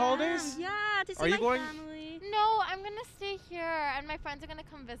 Vancouver for the Yeah. holidays? Yeah, to see Are you my going- family. No, I'm gonna stay here, and my friends are gonna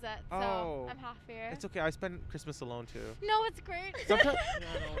come visit. So Oh. I'm happier. It's okay. I spent Christmas alone too. No, it's great. Sometimes.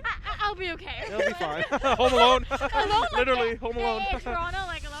 I'll be okay. It'll be fine. Home alone. Alone, like, Literally, home alone. Yeah, Toronto,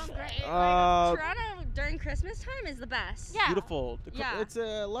 like alone, great. Toronto during Christmas time is the best. Yeah. Beautiful. Yeah. It's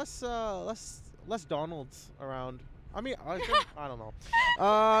less Donalds around. I mean, I don't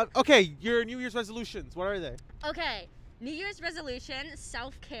know. Okay, your New Year's resolutions. What are they? Okay. New Year's resolution,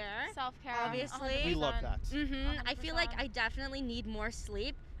 self-care. Self-care. Obviously. We love that. Mm-hmm. I feel like 100%. I definitely need more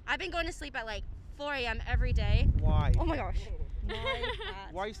sleep. I've been going to sleep at like 4 a.m. every day. Why? Oh my gosh. My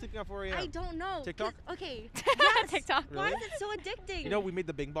Why are you sleeping at 4 a.m.? I don't know. TikTok? 'cause- Okay. Yes. TikTok. Why Really? is it so addicting? You know, we made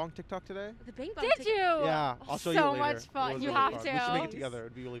the Bing Bong TikTok today. the Bing Bong. Did you? Yeah, I'll show you So later. much It fun. was You really have fun. to. We should make it together.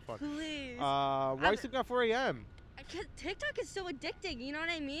 It'd be really fun. Please. Why are you I'm- sleeping at 4 a.m.? 'Cause TikTok is so addicting. You know what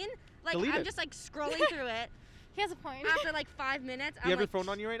I mean? Like Delete I'm it. just like scrolling through it. He has a point. After like 5 minutes, Do you have your like, phone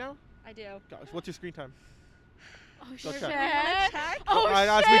on you right now? I do. Gosh, what's your screen time? Oh Go shit. check. Check? Oh Alright,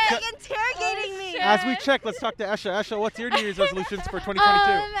 as shit. we Like check- interrogating Oh, me. shit. As we check, let's talk to Esha. Esha, what's your New Year's resolutions for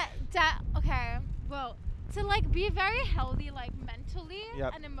 2022? Well, to like be very healthy, like mentally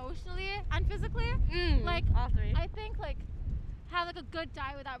Yep. and emotionally and physically. Like, all three. I think like have like a good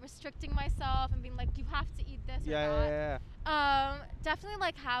diet without restricting myself and being like you have to eat this or that. Yeah. Definitely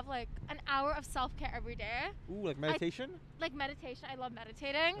like have like an hour of self-care every day. Ooh, like meditation? Like meditation. I love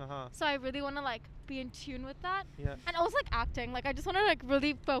meditating. Uh-huh. So I really want to like be in tune with that. Yeah. And also like acting. Like I just want to like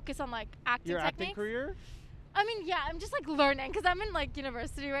really focus on like acting Your techniques. acting career? I mean, yeah, I'm just like learning because I'm in like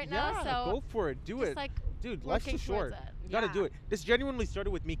university right now. Yeah, So go for it. Do just it. like Dude, life's too working short. towards it. You gotta Yeah. do it. This genuinely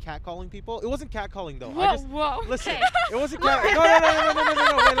started with me catcalling people. It wasn't catcalling though. Whoa, I just whoa. listen. Okay. It wasn't cat.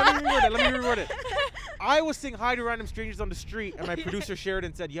 No. Wait, let me reword it. I was saying hi to random strangers on the street, and my producer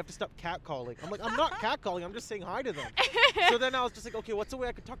Sheridan said, "You have to stop catcalling." I'm like, "I'm not catcalling. I'm just saying hi to them." So then I was just like, "Okay, what's the way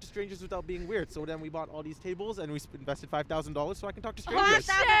I could talk to strangers without being weird?" So then we bought all these tables, and we invested $5,000 so I can talk to strangers.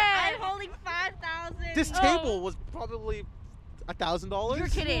 5,000. Shit. I'm holding 5,000. This Oh. table was probably $1,000. You're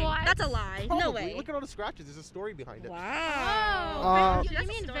kidding. What? That's a lie. No Probably. way. Look at all the scratches. There's a story behind it. Wow. Oh, you That's a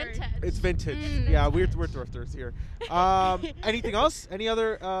mean story. vintage? It's vintage. Mm. Yeah, we're thrifters here. Anything else? Any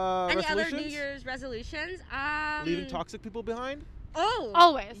other Any other resolutions? New Year's resolutions? Leaving toxic people behind? Oh.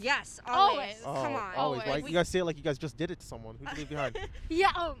 Always. Yes. Always. Always. Come on. Always. Always. Like, you guys say it like you guys just did it to someone. Who did you leave behind?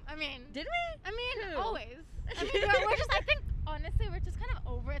 Yeah. Oh, I mean. Did we? I mean, Who? always. I mean, we're just. I think honestly, we're just kind of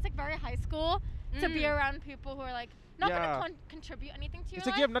over. It's like very high school to be Mm. around people who are like not Yeah. gonna contribute anything to your It's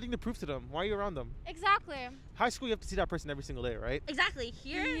like life. you have nothing to prove to them. Why are you around them? Exactly. High school, you have to see that person every single day, right? Exactly.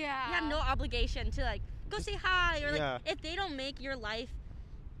 Here, you Yeah. have no obligation to like go say hi or like Yeah. if they don't make your life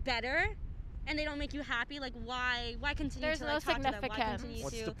better and they don't make you happy, like why continue There's to no like talk to them? Why significance. continue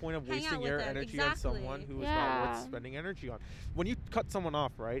What's to the point of hang out wasting with your them? energy on someone Exactly. who is not worth Yeah. spending energy on? When you cut someone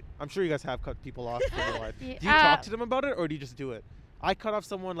off, right? I'm sure you guys have cut people off in your life. Yeah. Do you talk to them about it, or do you just do it? I cut off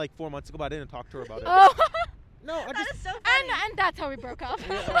someone like 4 months ago, but I didn't talk to her about it. Oh. No, I That just. is so funny. and that's how we broke up.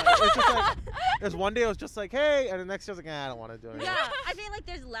 Yeah, it's just like, there's one day I was just like, hey, and the next day I was like, I don't want to do it. Yeah, I feel like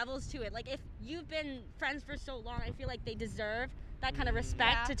there's levels to it. Like if you've been friends for so long, I feel like they deserve that kind of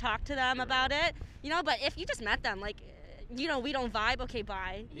respect Yeah. to talk to them about it. You know, but if you just met them, like, we don't vibe. Okay,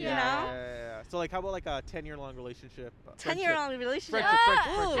 bye. Yeah, You know, yeah. So like, how about like a 10-year-long relationship? 10-year-long relationship.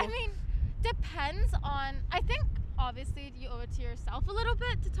 Friendship, Ooh. I mean, depends on. I think obviously you owe it to yourself a little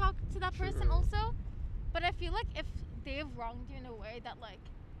bit to talk to that person True. also. But I feel like if they've wronged you in a way that like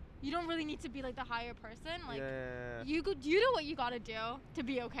you don't really need to be like the higher person, like Yeah. you do what you gotta do to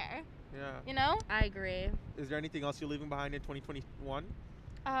be okay. Yeah. You know? I agree. Is there anything else you're leaving behind in 2021?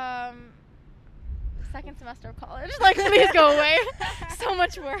 Second semester of college. Like please go away. So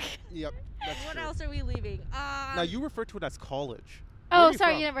much work. Yep. That's What true. else are we leaving? Now you refer to it as college. Where are Oh, you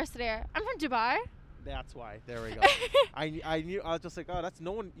sorry, from? university. I'm from Dubai. That's why. There we go. I knew. I was just like, oh, that's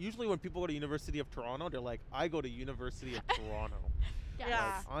no one. Usually when people go to University of Toronto, they're like, I go to University of Toronto. Yes.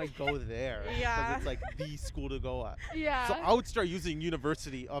 Yeah. Like, I go there because Yeah. it's like the school to go at. Yeah. So I would start using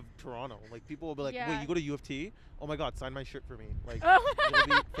University of Toronto. Like people will be like, Yeah. wait, you go to U of T? Oh my God, sign my shirt for me. Like Oh. you'll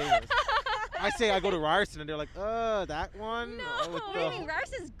be famous. I say I go to Ryerson, and they're like, that one. No. with What the- do you mean?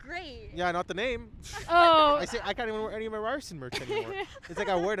 Rice is great. Yeah, not the name. Oh. I say I can't even wear any of my Ryerson merch anymore. It's like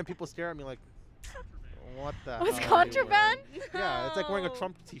I wear it and people stare at me like, what the Was hell are you contraband? wearing?" Yeah, it's like wearing a No.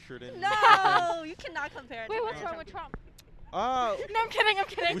 Trump t-shirt. In No, you cannot compare it. Wait, to what's Donald wrong with Trump? Uh, No, I'm kidding. I'm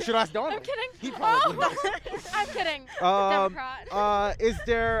kidding. we should ask Donald. I'm kidding. He probably knows. I'm kidding. Um, Democrat. Is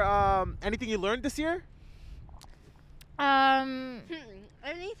there anything you learned this year?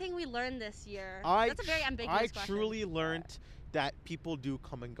 Anything we learned this year? I That's a very ambiguous I question. truly learned that people do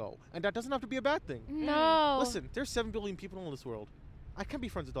come and go, and that doesn't have to be a bad thing. No. Listen, there's 7 billion people in this world. I can't be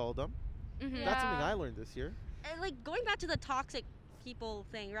friends with all of them. Mhm. That's something Yeah. I learned this year. And like going back to the toxic people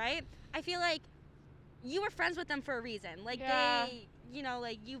thing, right? I feel like you were friends with them for a reason. Like Yeah. they,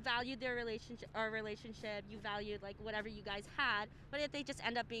 like you valued their relationship, you valued like whatever you guys had. But if they just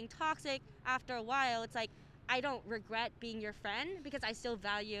end up being toxic after a while, it's like I don't regret being your friend because I still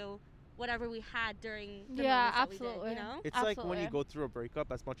value whatever we had during the Yeah, moments that we absolutely. did, you know? It's like when you Absolutely. go through a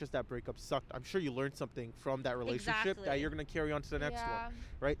breakup, as much as that breakup sucked, I'm sure you learned something from that relationship that Exactly. you're going to carry on to the next yeah. one,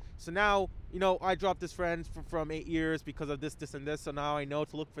 right? So now, I dropped this friend from 8 years because of this, and this, so now I know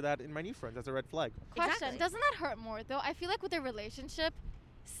to look for that in my new friends as a red flag. Question: Exactly. doesn't that hurt more though? I feel like with a relationship,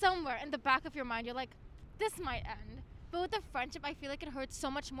 somewhere in the back of your mind, you're like, this might end. But with a friendship, I feel like it hurts so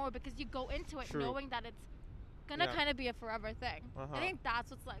much more because you go into it True. knowing that it's gonna Yeah. kind of be a forever thing. Uh-huh. I think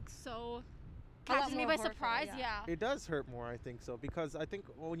that's what's like so A lot catches me more by horrifying, surprise. yeah. Yeah. It does hurt more, I think so, because I think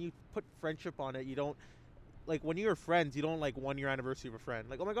when you put friendship on it, you don't, like when you're friends, you don't like 1 year anniversary of a friend.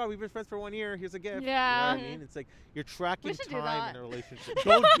 Like, oh my God, we've been friends for 1 year. Here's a gift. Yeah. You know what I mean? It's like you're tracking should do time that. in a relationship.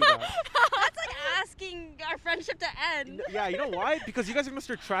 Don't do that. That's like asking our friendship to end. Yeah, you know why? Because you guys are gonna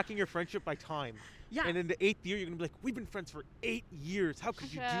start tracking your friendship by time. Yeah. And in the 8th year, you're gonna be like, we've been friends for 8 years. How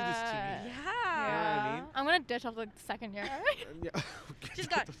could you do this to me? Yeah. what I mean? I'm gonna ditch off like the second year. Yeah. She's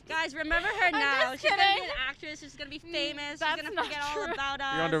got, guys, remember her now. just She's gonna be kidding. an actress. She's gonna be famous. She's that's gonna not forget all true. about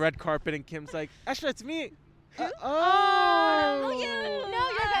us. You're on the red carpet, and Kim's like, Asha, it's me. Who? Oh, you. No,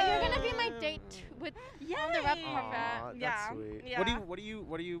 you're gonna be my date with on the red Yay. carpet. Aw, that's Yeah, sweet. yeah. What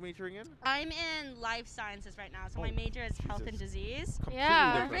are you majoring in? I'm in life sciences right now, so my Oh, major is health and Jesus. disease. Completely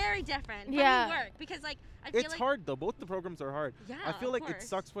Yeah. They're different. very different. But Yeah. we work because like I feel It's like hard though. Both the programs are hard. Yeah, I feel of like it course.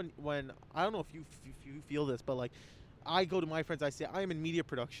 sucks when I don't know if you feel this, but like I go to my friends, I say I'm in media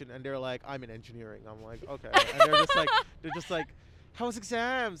production, and they're like I'm in engineering. I'm like okay, and they're just like, how's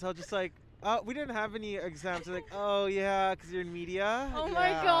exams? How just like. We didn't have any exams. They're like, oh yeah, because you're in media. Oh my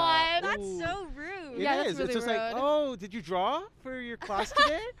Yeah. God. that's Ooh. so rude. It Yeah, that's is. really It's just like, rude. oh, did you draw for your class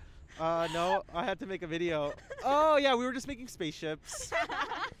today? No, I had to make a video. Oh yeah, we were just making spaceships.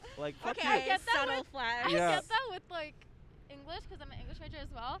 Like, fuck Okay, I you. get that subtle with- flag. I Yeah. get that with like English because I'm an English major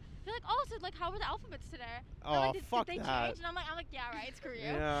as well. They're like, oh, so like, how were the alphabets today? I'm Oh, like, fuck did they that. change? And I'm like, yeah, right, screw you.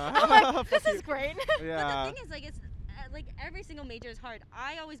 Yeah. I'm like, this Fuck is you. great. Yeah. But the thing is, like, it's like every single major is hard.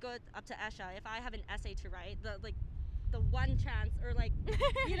 I always go up to Esha if I have an essay to write. The one chance, or like,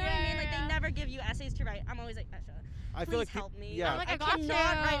 you know what I mean? Like, Yeah. they never give you essays to write. I'm always like, Esha, I please feel like help me. yeah. I'm like, I I got cannot you.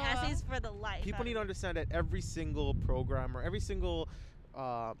 write essays for the life. People out need of to it. understand that every single program or every single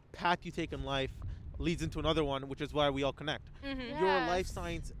path you take in life leads into another one, which is why we all connect. Mhm. Your life Yes.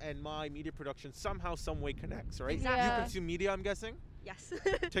 science and my media production somehow, some way connects, right? Exactly. You Yeah. consume media, I'm guessing. Yes.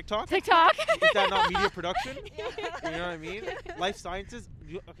 TikTok. TikTok. Is that not media production? Yeah. You know what I mean? Life sciences.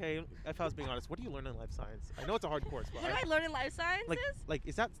 Okay, if I was being honest, what do you learn in life science? I know it's a hard course, but What do I learn in life sciences? like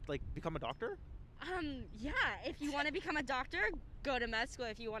is that like become a doctor? Yeah. If you want to become a doctor, go to med school.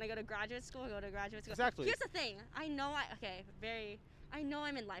 If you want to go to graduate school, go to graduate school. Exactly. Here's the thing. I know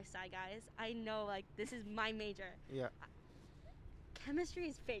I'm in life sci, guys. I know, like, this is my major. Yeah. Chemistry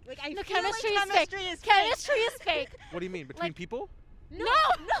is fake. Like, I No, feel chemistry like is fake. chemistry is Chemistry is fake. What do you mean between Like- people?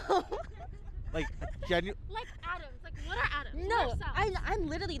 No. Like genu- Like atoms. Like, what are atoms? No, What are cells? I'm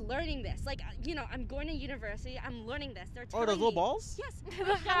literally learning this. Like, I'm going to university. I'm learning this. They're Oh, telling those little me- balls? Yes.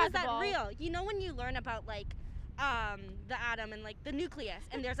 The How is that ball. real? You know when you learn about like the atom and like the nucleus,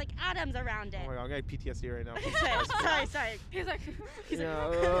 and there's like atoms around it. Oh my god, I'm getting PTSD right now. sorry. He's like,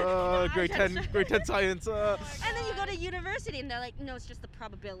 Yeah, grade 10 science. And then you go to university, and they're like, no, it's just the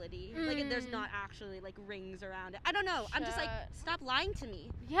probability. Like, there's Mm. not actually like rings around it. I don't know. I'm just like, Shit. stop lying to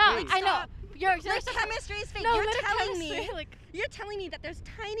me. yeah, Wait. I know. Stop. You're Like, such- chemistry is fake. No, you're literally telling me. chemistry, like, You're telling me that there's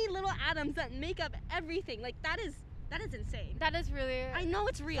tiny little atoms that make up everything. Like, that is insane. that is really. I know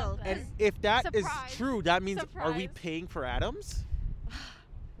it's real. Something. And if that is Surprise. true, that means are we Surprise. paying for atoms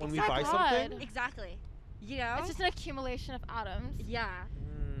when we Oh buy my something? God. Exactly. You know? It's just an accumulation of atoms. Yeah.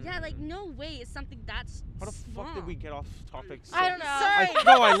 Yeah, like Mm. no way is something that's How the small. fuck did we get off topic? I don't know. Sorry.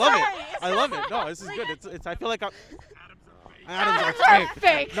 No, I love Sorry. it. I love it. No, this is good. It's. I feel like I'm. Atoms are are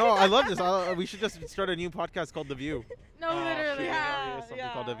fake. No, I love this. We should just start a new podcast called The View. No, Oh, shit, literally. yeah, there is something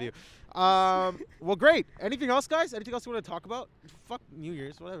called The yeah. View. Well, great. Anything else, guys? Anything else you want to talk about? Fuck New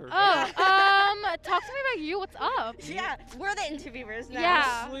Year's, whatever. Oh, talk to me about you. What's up? Yeah, we're the interviewers now.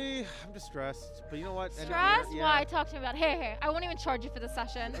 Yeah. Honestly, I'm just stressed. But you know what? End of the Stress? year, Why? Talk to me about. Hey, I won't even charge you for the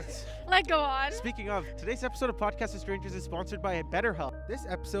session. Like, go on. Speaking of, today's episode of Podcast with Strangers is sponsored by BetterHelp. This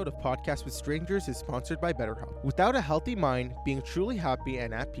episode of Podcast with Strangers is sponsored by BetterHelp. Without a healthy mind, being truly happy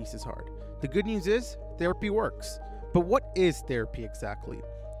and at peace is hard. The good news is, therapy works. But what is therapy exactly?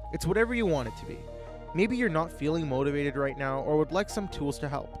 It's whatever you want it to be. Maybe you're not feeling motivated right now or would like some tools to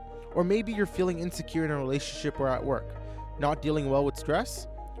help. Or maybe you're feeling insecure in a relationship or at work. Not dealing well with stress?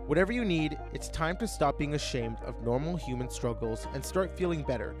 Whatever you need, it's time to stop being ashamed of normal human struggles and start feeling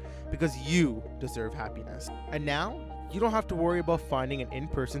better because you deserve happiness. And now, you don't have to worry about finding an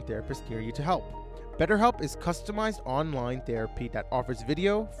in-person therapist near you to help. BetterHelp is customized online therapy that offers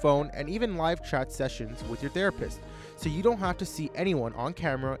video, phone, and even live chat sessions with your therapist, so you don't have to see anyone on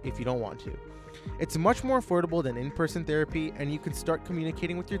camera if you don't want to. It's much more affordable than in-person therapy, and you can start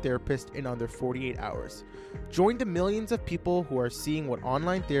communicating with your therapist in under 48 hours. Join the millions of people who are seeing what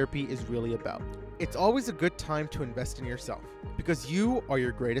online therapy is really about. It's always a good time to invest in yourself, because you are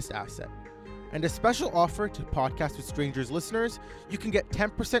your greatest asset. And a special offer to Podcast with Strangers listeners, you can get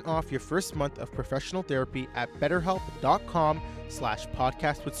 10% off your first month of professional therapy at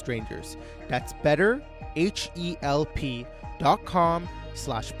betterhelp.com/podcastwithstrangers. That's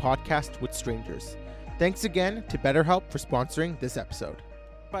betterhelp.com/podcastwithstrangers. Thanks again to BetterHelp for sponsoring this episode.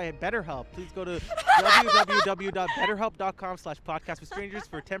 by BetterHelp. Please go to www.betterhelp.com/podcast with strangers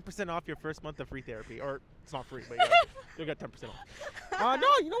for 10% off your first month of free therapy. Or it's not free, but you'll get 10% off. No,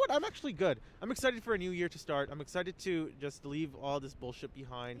 you know what? I'm actually good. I'm excited for a new year to start. I'm excited to just leave all this bullshit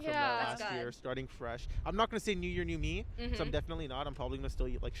behind from Yeah. last That's year, good. starting fresh. I'm not gonna say new year, new me. So I'm Mhm. definitely not. I'm probably gonna still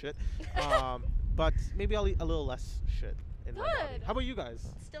eat like shit. But maybe I'll eat a little less shit in my body. Good. How about you guys?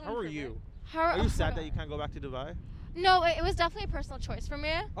 Still How are improvement. you? How, Are oh you my sad that God. you can't go back to Dubai? No, it was definitely a personal choice for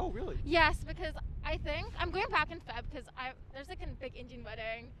me. Oh, really? Yes, because I think I'm going back in Feb because there's like a big Indian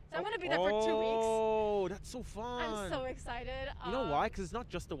wedding, so I'm gonna be there for 2 weeks. Oh, that's so fun. I'm so excited. You know why? Because it's not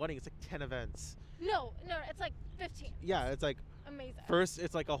just the wedding. It's like 10 events. No, it's like 15. Yeah, it's like Amazing. first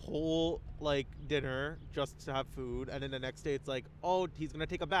it's like a whole like dinner just to have food, and then the next day it's like, oh, he's gonna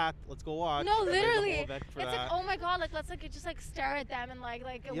take a bath. Let's go watch. No, And there's a whole literally. event for It's that. like, oh my god, like let's like just like stare at them and like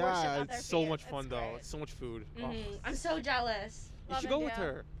worship yeah, at their it's so feet. much It's fun though. great. It's so much food. Oh, Mhm. I'm so jealous. you Love should go with India.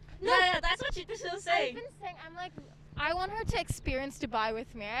 her. No, Yeah, that's what she's still I've saying. been saying I'm I want her to experience Dubai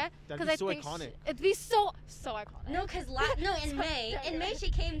with me That'd I be so think iconic. it'd be so iconic. No, cause in May, she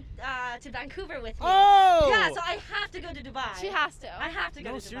came to Vancouver with me. Oh! Yeah, so I have to go to Dubai. She has to. I have to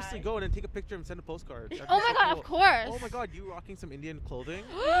go No, to seriously, Dubai. go and then take a picture and send a postcard. That'd be Oh my so god, cool. of course. Oh my god, you rocking some Indian clothing?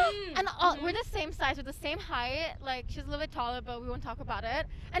 And we're the same size, we're the same height. Like she's a little bit taller, but we won't talk about it.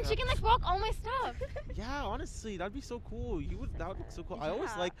 And she Yeah. can like rock all my stuff. Yeah, honestly, that'd be so cool. That would look so cool. I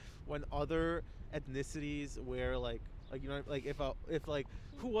always Yeah. like when other ethnicities wear like you know like if like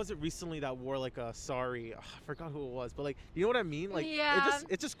who was it recently that wore like a sari? Ugh, I forgot who it was, but like you know what I mean? Like Yeah.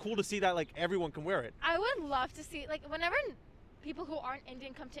 it's just cool to see that like everyone can wear it. I would love to see like whenever people who aren't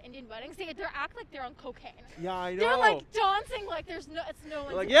Indian come to Indian weddings, they act like they're on cocaine. Yeah, I know. They're like dancing like it's no They're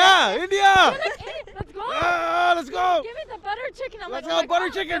one's like, yeah, India. They're like, hey, let's go. Ah, let's go. Give me the butter chicken. I'm Let's like, oh go my butter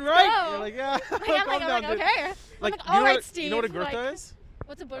God, chicken, let's right? go. You're like, yeah. I'm Calm like, down, dude. okay. I'm Like, like, you all know right, what, Steve. you know what a like, gurta is?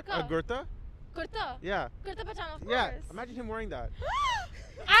 What's a burqa? A gurta? Gurta. Yeah. Gurta pajama, of Yeah. course. Imagine him wearing that.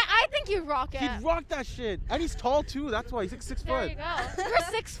 I think you'd rock it. He'd rock that shit. And he's tall too. That's why he's like 6 There foot. you go.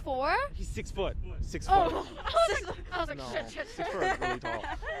 You're 6'4"? He's 6 foot. 6 foot. Oh, I was like, No, shit. 6 foot is really tall.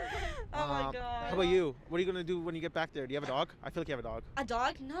 Oh my How god. about you? What are you gonna do when you get back there? Do you have a dog? I feel like you have a dog. A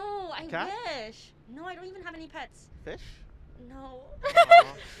dog? No, I Cat? wish. No, I don't even have any pets. Fish? No. Aw.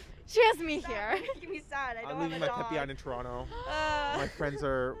 She has me here. You're making me sad. I I'm don't leaving have my a dog. pet behind in Toronto. Uh, My friends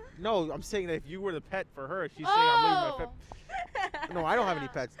are. No, I'm saying that if you were the pet for her, she's saying I'm leaving my pet. No, I don't have any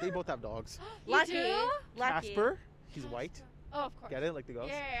pets. They both have dogs. You Lucky. do? Lucky. Casper, he's white. Oh, of course. Get it? Like the Yeah,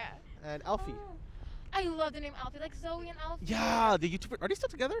 ghost. yeah. And Alfie. I love the name Alfie, like Zoe and Alfie. Yeah, the YouTuber. Are they still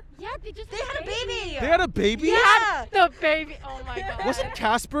together? Yeah, they just They had a baby. They had a baby? Yeah. The baby. Oh my god. Wasn't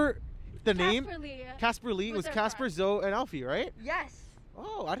Casper the name? Casper Lee. Casper Lee. It Was was their Casper, friend. Zoe, and Alfie, right? Yes.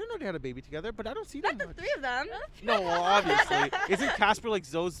 Oh, I didn't know they had a baby together, but I don't see them Not the much. three of them. No, well, obviously. Isn't Casper like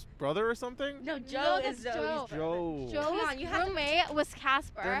Zoe's brother or something? No, Joe No, is that's Zoe's Joe. brother. Joe. Joe's Come on, you have to- roommate was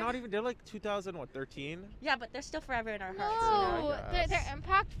Casper. They're not even. They're like 2013. Yeah, but they're still forever in our No, hearts. I their guess.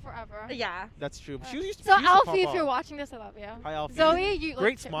 impact forever. Yeah. That's true. But she used to. So she used to pop Alfie, if up. you're watching this, I love you. Hi, Alfie. Zoe, you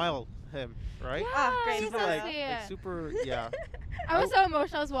Great look too- smile, him, right? Yeah, Ah, great he's super so smile. like, sweet. like super. Yeah. I was so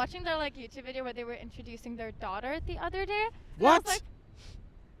emotional. I was watching their like YouTube video where they were introducing their daughter the other day. And I What? was like,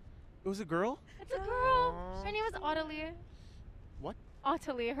 It was a girl. it's a girl. Aw. Her name is Audalie. What?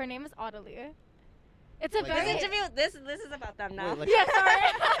 Audalie. Her name is Audalie. It's a Like This very. Emily? interview, this is about them now. Wait, like- Yeah,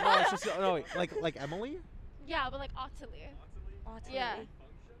 sorry. No, it's just, no, wait, like Emily, Yeah, but like Audalie. Audalie. Yeah.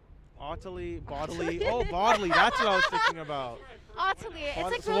 Ottilie, bodily. Oh, bodily. That's what I was thinking about. Audalie. It's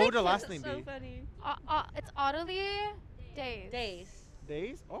Aud- like so really what would her cute. last name so be? funny. It's Audalie Days. Days.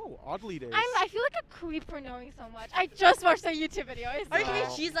 Days? Oh, oddly days. I feel like a creep for knowing so much. I just watched a YouTube video. I Are you saw kidding? it.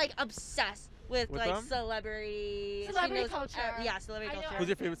 Wow. She's like obsessed with, With like them? celebrity. she Celebrity knows, culture. yeah, celebrity I know. culture. Who's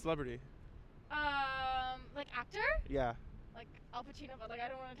your favorite celebrity? Like actor? Yeah. Like Al Pacino, but like I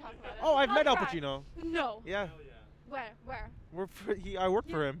don't want to talk about it. Oh, I've met Al cry. Pacino. No. Yeah. Where? I work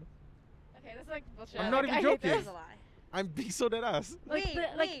for him. Okay, that's like bullshit. I'm not Like, even I hate joking. That this. was a lie. I'm being so dead ass. Like, Wait,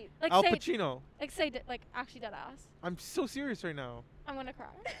 like, wait. like Al say, Pacino. like actually dead ass. I'm so serious right now. I'm gonna cry.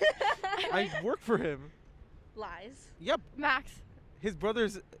 I work for him. Lies. Yep. Max. His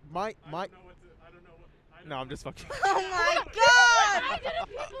brother's my. No, I'm just fucking. Oh my I god! didn't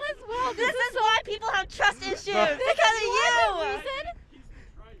people as well. This is why people have trust issues This because One of you. reason.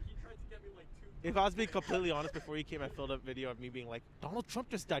 If I was being completely honest, before he came, I filled up video of me being like, Donald Trump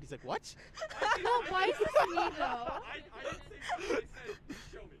just died. He's like, what? No, why is this me though?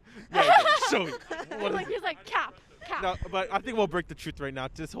 Yeah, show me. What is Like it? he's like cap. No, but I think we'll break the truth right now.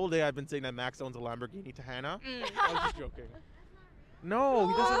 This whole day I've been saying that Max owns a Lamborghini to Hannah. I was just joking. No,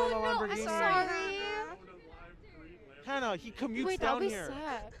 he doesn't own a Oh, no, I'm Lamborghini. sorry. Hannah, he commutes Wait, down that'll be here.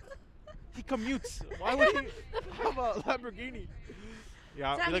 sick. He commutes. Why would he have a Lamborghini?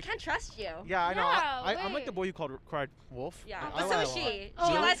 Yeah, Sam, we like, can't trust you. yeah, I know. Yeah, I'm like the wait. boy who cried wolf. Yeah, I but so lie a is lot. she. Oh,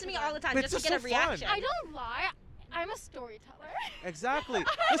 She really? lies to me all the time But it's just to just get a so fun. reaction. I don't lie. I'm a storyteller. Exactly.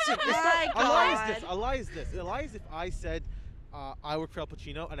 Listen, it's My not, a lie is this. God. A lie is this. A lie is if I said I work for Al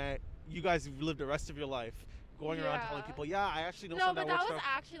Pacino and you guys live the rest of your life going around telling Yeah. people, yeah, I actually know No, someone but that that works was for.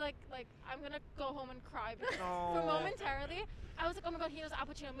 actually like I'm gonna go home and cry because No. for momentarily I was like, oh my god, he knows Al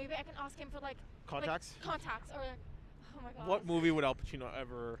Pacino. Maybe I can ask him for like Contacts? like, contacts or like, oh my god. What movie would Al Pacino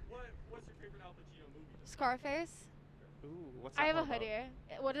ever? What's your favorite Al Pacino movie? Scarface. Ooh, what's that I have a one about?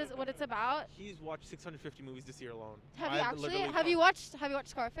 hoodie. What it's about? He's watched 650 movies this year alone. Have you I've actually? literally Have you watched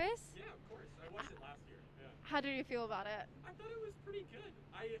Scarface? Yeah, of course. I watched it last year. Yeah. How did you feel about it? I thought it was pretty good.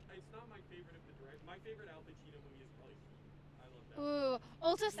 It's not my favorite of the direct. My favorite Al Pacino movie is probably Speed. I love that. Ooh,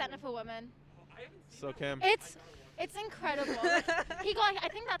 also Stand Up for Women. Oh, I haven't seen So that Cam, one. It's incredible. Like, I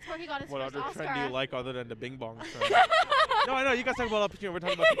think that's where he got his what first other Oscar. trend do you like other than the Bing Bong trend? No, I know. You guys talk about Al Pacino. We're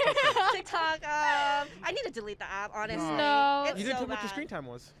talking about TikTok trends. TikTok. I need to delete the app, honestly. No. It's You didn't so tell me what your bad. screen time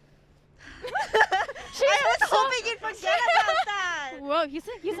was. I was hoping you'd forget about that. Whoa, he's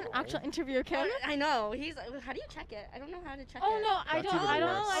an actual interviewer, Kim. I know. He's. How do you check it? I don't know how to check Oh it. no, I That's don't. even I don't.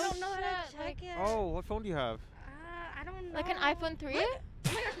 worse. I I don't don't know how to shit, check like, it. Oh, what phone do you have? I don't know. like an iPhone 3.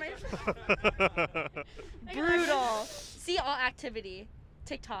 Oh my gosh, brutal. See all activity.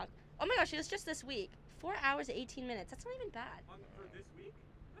 TikTok. Oh my gosh, it was just this week. 4 hours 18 minutes. That's not even bad. For this week?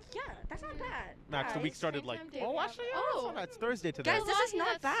 Yeah, that's not bad. Max, the Guys, week started screen like. time did Oh, have- actually, yeah, it's not bad. It's Thursday today. Guys, this is Lucky,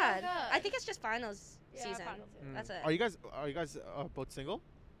 not that's so bad. good. I think it's just finals Yeah, season. finals season. That's it. Are you guys both single?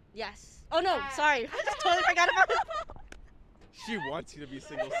 Yes. Oh no, Uh, sorry. I just totally forgot about it. She wants you to be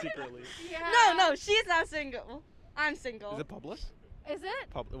single secretly. Yeah. No, she's not single. I'm single. Is it public? Is it?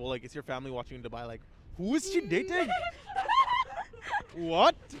 Well, like, is your family watching in Dubai? Like, who is she dating?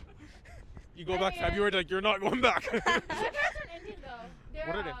 What? You go back I mean- February, like, you're not going back. My parents are Indian though. They're,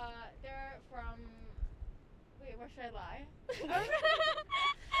 What are they? They're from. Wait, where should I lie?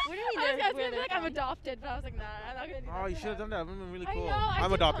 What do you mean I was they're- gonna where be they're like I'm from? adopted, but I was like, nah, I'm not gonna do that. Oh, you for should have them. done that. That would have been really I cool. know, I I'm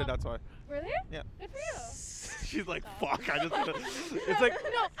did adopted, come- that's why. Really? Yeah. Good for you. She's like, No. fuck. I just. It's like.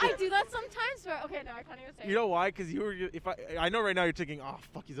 No, I do that sometimes. Where okay, no, I can't even say. You know why? Because you were. If I know right now you're thinking, oh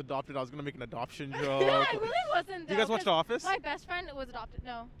fuck, he's adopted. I was gonna make an adoption joke. No, I really wasn't. You guys though, watch 'cause The Office? My best friend was adopted.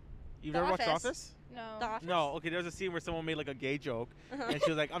 No, You've The never watched The Office. Office? no. The Office? No. Okay. There's a scene where someone made like a gay joke, Uh-huh. and she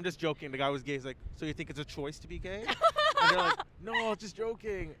was like, "I'm just joking." The guy was gay. He's like, "So you think it's a choice to be gay?" And they're like, "No, just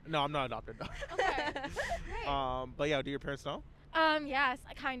joking." No, I'm not adopted. Okay. Right. But yeah, do your parents know? Yes,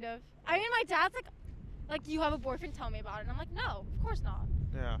 kind of. I mean, my dad's like, you have a boyfriend? Tell me about it. And I'm like, no, of course not.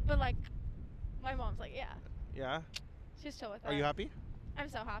 Yeah. But like, my mom's like, yeah, Yeah. she's chill with it. Are you happy? I'm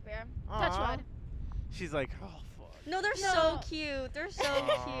so happy. Aw. Touch wood. She's like, oh fuck. No, they're No. so cute. They're so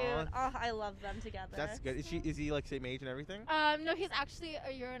Aw. cute. Oh, I love them together. That's good. Is he like same age and everything? No, he's actually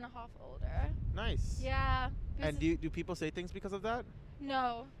a year and a half older. Nice. Yeah. And do people say things because of that?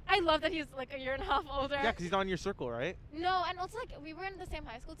 No, I love that he's like a year and a half older. Yeah, because he's not in your circle, right? No, and also like we were in the same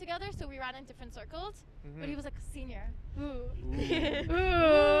high school together, so we ran in different circles. But he was like a senior. Ooh. Ooh.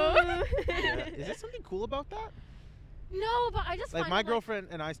 Ooh. Yeah. Is there something cool about that? No, but I just Like find my it, girlfriend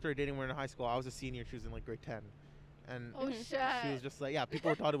and I started dating when we were in high school. I was a senior. She was in like grade 10, and Oh Mhm. shit. she was just like, yeah,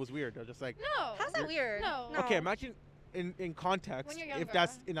 people thought it was weird. They're just like, No. How's that weird? No. okay, imagine in context, When you're if younger.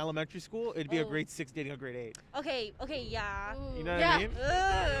 that's in elementary school, it'd be a Oh. grade 6 dating a grade 8. Okay, yeah. Ooh. You know what yeah. I mean?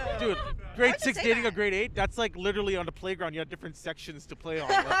 Ugh. Dude, grade Why'd you 6 say dating a that? grade 8, that's like literally on the playground. You have different sections to play on.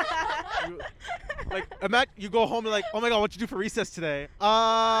 Like, imagine you go home and like, oh my god, what'd you do for recess today?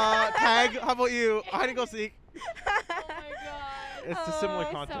 Tag, how about you? Hide and go seek. Oh my god. It's a similar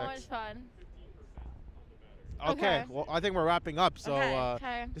Oh, context. So much fun. Okay, Okay. well, I think we're wrapping up. So, Okay.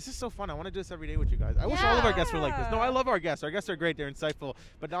 Okay. this is so fun. I want to do this every day with you guys. I wish all of our guests were like this. No, I Yeah. love our guests. Our guests are great. They're insightful,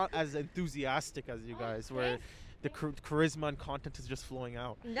 but not as enthusiastic as you guys, where the charisma and content is just flowing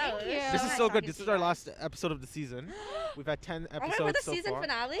out. No, Thank you. This is nice so good. talking This to is you our guys. last episode of the season. We've had 10 Oh my episodes God, we're the so season far.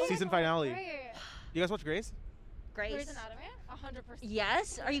 finale? Oh my Season God, finale. great. You guys watch Grace? Grace. Grey's Anatomy? 100%.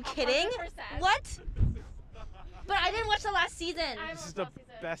 Yes? Are you kidding? 100%. What? But I didn't watch the last season. I This is watched the last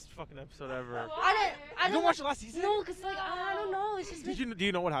season. best fucking episode ever. I You don't don't watch the last season? No, cause like I don't know. It's just Did like, do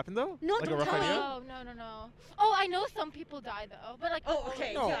you know what happened though? No, like don't a rough tell me. idea? No. Oh, I know some people die though, but like. oh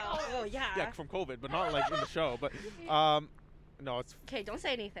okay. No. Yeah. Oh yeah. Yeah, from COVID, but not like in the show. But no, it's Okay, don't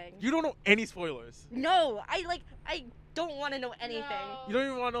say anything. you don't know any spoilers. No, I don't want to know anything. You don't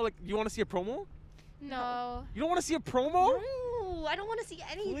even want to know like you want to see a promo? No. You don't want to see a promo? No, I don't want to see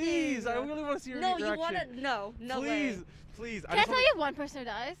anything. Please, I really want to see your No, reaction. you want to? No Please, way. please. Can I just tell wanna- you one person who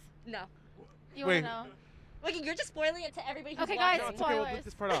dies? No. You Wait. wanna know? Like you're just spoiling it to everybody who's Okay, guys, No, watching. it's okay. We'll spoilers. bleep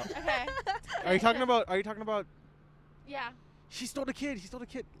this part out. Okay. Are you talking about? Are you talking about? Yeah. She stole the kid. He stole the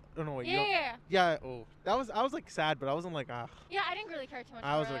kid. Oh no, wait. Yeah, you don't- yeah, Yeah. Oh, that was. I was like sad, but I wasn't like ah. yeah. I didn't really care too much.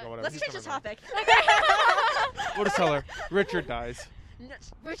 I was for like, it. oh, whatever. Let's he's change the coming back. topic. We'll just tell her. Richard dies.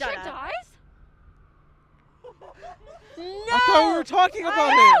 Richard Shut up. dies? No. I thought we were talking about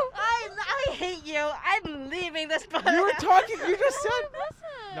him. I hate you. I'm leaving this part. You were talking. You just said.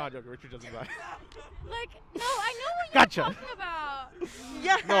 Listen. No, joking. Richard doesn't die. Like, no, I know what Gotcha. you're talking about.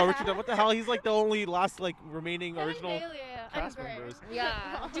 Yeah. No, Richard. What the hell? He's like the only last like remaining Helen original. Bailey, I'm cast great. members.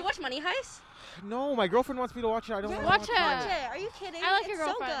 Yeah. Do you watch Money Heist? No, my girlfriend wants me to watch it. I don't want to Watch it. Watch it. Are you kidding? I like it's your so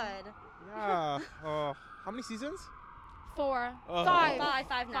girlfriend. good. Yeah. How many seasons? 4. Oh. 5. Five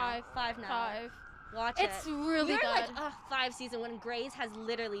now. Five. Five now. 5. Watch It's it. really You're good. like 5 season when Grey's has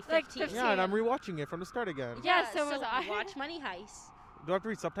literally 15. Like 15. Yeah, and I'm rewatching it from the start again. Yeah, so was I. Watch Money Heist. Do I have to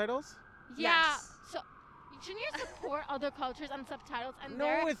read subtitles? Yeah. Yes. So, shouldn't you support other cultures and subtitles and No,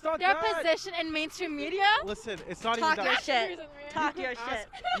 their, it's not their that. position in mainstream media? Listen, it's not Talk even your that. shit. Reason, man. Talk You your can shit.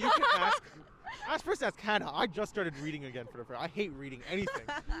 ask- You can ask first as Hannah. I just started reading again for the first. I hate reading anything.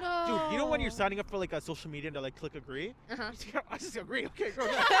 No. Dude, you know when you're signing up for like a social media and they like click agree? Uh-huh. I just agree. Okay, go.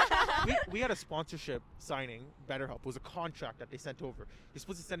 we had a sponsorship signing. BetterHelp. It was a contract that they sent over. You're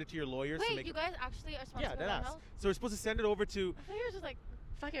supposed to send it to your lawyers to Wait, make you it. guys actually are sponsored Yeah, by that ass. BetterHelp? So we're supposed to send it over to. I thought you were just like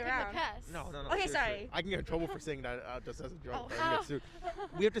Fuck taking around. the piss. No. Okay, seriously. sorry. I can get in trouble for saying that just as a joke. Oh. I can get sued.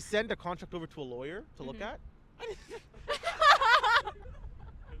 We have to send a contract over to a lawyer to look Mhm. at.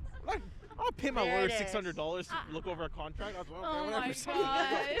 Like, I'll pay my There lawyer it is. $600 to look over a contract. That's what Oh my whatever.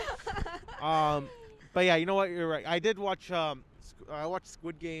 god. But yeah, you know what? You're right. I did watch. I watched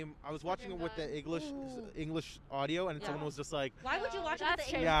Squid Game. I was watching it Game with the Done. English audio, and Yeah. someone was just like, Why would you No, watch it with that's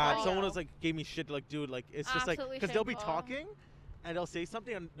the shame. English yeah. audio. Someone was like, gave me shit. Like, dude, like it's just like, Absolutely because they'll be shameful. talking, and they'll say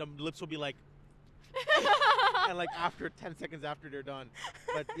something, and the lips will be like, and like after 10 seconds after they're done.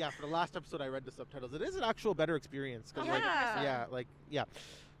 But yeah, for the last episode, I read the subtitles. It is an actual better experience. 'Cause, like, 100%. yeah, like yeah.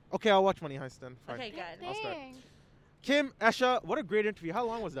 Okay, I'll watch Money Heist then. Fine. Okay, good. I'll start. Dang. Kim, Esha, what a great interview. How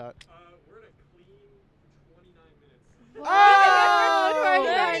long was that? We're at a clean 29 minutes.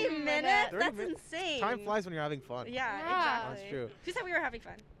 Oh! 30 30 minutes? 30 That's minutes. insane. Time flies when you're having fun. Yeah, Yeah. exactly. That's true. Who said we were having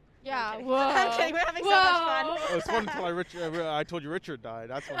fun? Yeah. I'm kidding. Whoa. I'm kidding. We're having so Whoa. much fun. It was fun until I told you Richard died.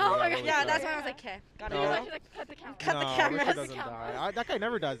 That's when Oh we my got God. really Yeah, sad. that's when I was like, okay, gotta No. He was go. actually like, cut the camera. Cut the no, cameras. Richard doesn't Camera. die. That guy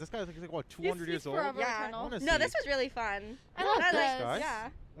never dies. This guy's like what, 200 years He's old? forever Yeah. eternal. Honestly. No, this was really fun. I love I this. like, guys. yeah.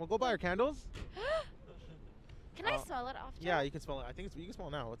 We'll go buy our candles. Can I Uh, smell it after? Yeah, you can smell it. I think you can smell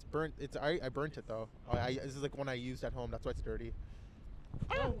it now. It's burnt. I burnt it though. This is like one I used at home. That's why it's dirty.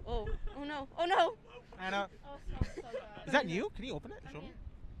 Oh no. Oh no. Anna, Oh, it smells so good. is that new? Can you open it? I Show me. mean-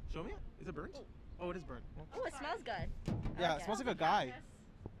 Show me. Is it burnt? Oh, it is burnt. Well, Oh, it smells good. yeah, Okay. it smells like a guy.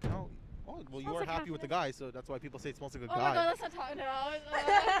 No. Oh, well, you Smells are like happy with the happiness. guy, so that's why people say it smells like a Oh guy. my god, that's not talking now.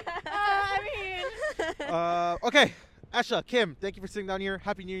 Okay, Asha, Kim, thank you for sitting down here.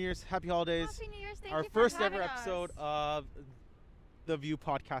 Happy New Year's, happy holidays. Happy New Year's. Thank Our you for first ever having episode us. of the View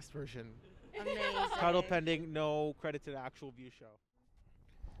podcast version. Amazing. Title pending, no credit to the actual View show.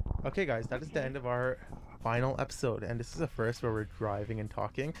 Okay, guys, that is the end of our final episode, and this is the first where we're driving and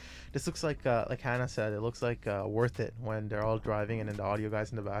talking. This looks like Hannah said, it looks like worth it when they're all driving and then the audio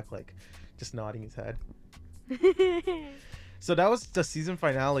guy's in the back, like, just nodding his head. So that was the season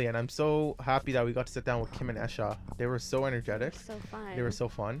finale, and I'm so happy that we got to sit down with Kim and Esha. They were so energetic. So fun. They were so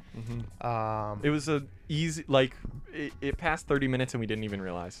fun. It was a easy, like, it passed 30 minutes and we didn't even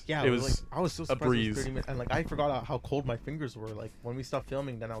realize. Yeah, it was like, I was so surprised. It was breeze. 30 minutes, and like I forgot how cold my fingers were. Like when we stopped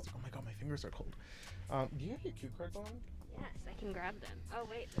filming, then I was like, oh my god, my fingers are cold. Do you have your cue cards on? Yes, I can grab them. Oh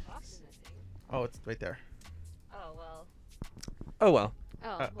wait, the box is missing. Oh, it's right there. Oh well. Oh well.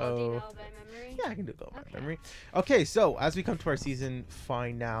 Oh well. Do you Uh-oh. know by memory? Yeah, I can do it by Okay. memory. Okay, so as we come to our season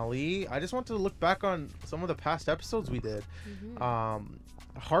finale, I just want to look back on some of the past episodes we did. Mhm.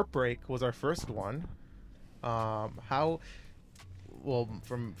 Heartbreak was our first one. How? Well,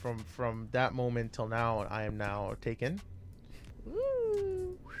 from that moment till now, I am now taken.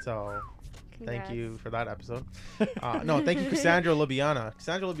 Woo. So thank Congrats. you for that episode. No, thank you, Cassandra Lubiana.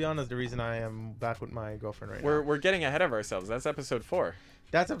 Cassandra Lubiana is the reason I am back with my girlfriend right now. We're getting ahead of ourselves. That's episode 4.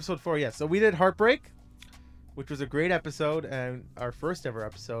 That's episode 4, yes. So we did Heartbreak, which was a great episode, and our first ever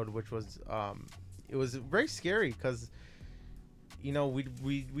episode, which was it was very scary because you know we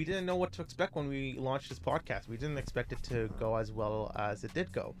didn't know what to expect when we launched this podcast. We didn't expect it to go as well as it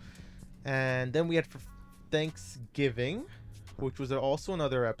did go. And then we had Thanksgiving, which was also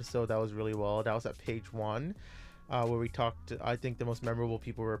another episode that was really well. That was at page 1, where we talked. I think the most memorable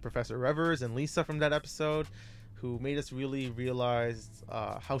people were Professor Revers and Lisa from that episode, who made us really realize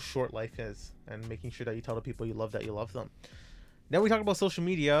how short life is, and making sure that you tell the people you love that you love them. Then we talked about social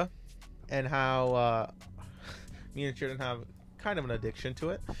media and how me and Sheridan have kind of an addiction to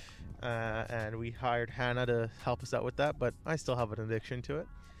it. And we hired Hannah to help us out with that, but I still have an addiction to it.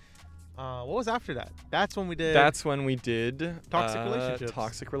 What was after that? That's when we did Toxic relationships.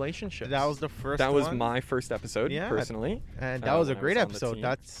 Toxic relationships. That was the first That was one. my first episode, Yeah. personally. And that was a when I great was on the episode. team.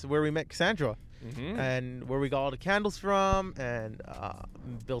 That's where we met Cassandra. Mhm. And where we got all the candles from, and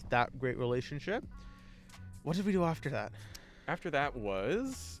built that great relationship. What did we do after that? After that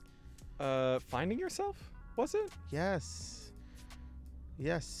was Finding Yourself, was it?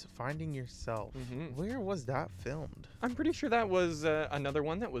 Yes, Finding Yourself. Mhm. Where was that filmed? I'm pretty sure that was another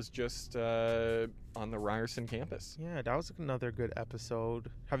one that was just on the Ryerson campus. Yeah, that was another good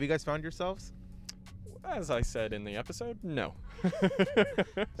episode. Have you guys found yourselves? As I said in the episode, no.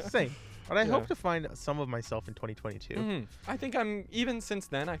 Same. But I Yeah. hope to find some of myself in 2022. Mhm. I think even since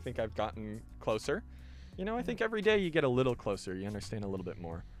then, I think I've gotten closer. You know, I think every day you get a little closer. You understand a little bit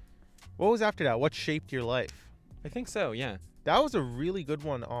more. What was after that? What shaped your life? I think so, yeah. That was a really good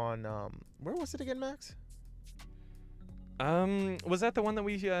one on where was it again, Max? Was that the one that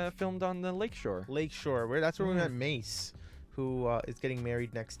we filmed on the lakeshore? Lakeshore. That's where we Mhm. met Mace, who is getting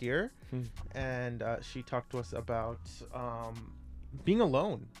married next year. Hmm. And she talked to us about being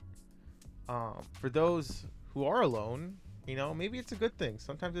alone. For those who are alone, you know, maybe it's a good thing.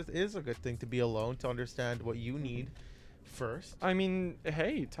 Sometimes it is a good thing to be alone, to understand what you need first. I mean,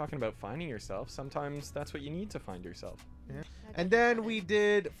 hey, talking about finding yourself, sometimes that's what you need to find yourself. And then we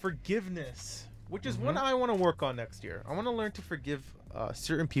did forgiveness, which is what I want to work on next year. I want to learn to forgive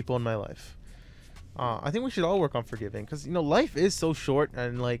certain people in my life. I think we should all work on forgiving, because, you know, life is so short,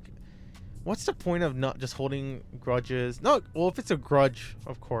 and, like, what's the point of not just holding grudges? No, well, if it's a grudge,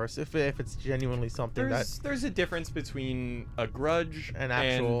 of course, if it's genuinely something There's a difference between a grudge An and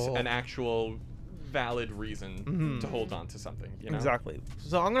actual- an actual valid reason Mhm. to hold on to something. You know? Exactly.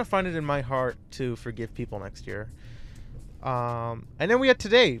 So I'm gonna find it in my heart to forgive people next year. And then we had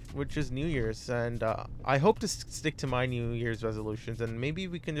today, which is New Year's, and I hope to stick to my New Year's resolutions, and maybe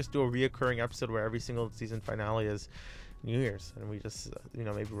we can just do a reoccurring episode where every single season finale is New Year's, and we just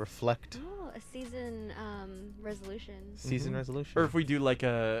maybe reflect Oh, a season resolution. season Mhm. resolution. Or if we do like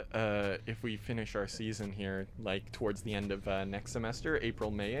if we finish our season here, like towards the end of next semester, April,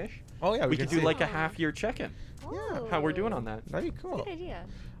 May-ish, Oh yeah, we could can do see. like a Oh. half-year check-in. Yeah. How we're doing on that? That'd be cool. Good idea.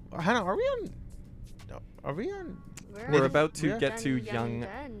 Hannah, are we on? No, are we on? We're about to Yeah. get to Young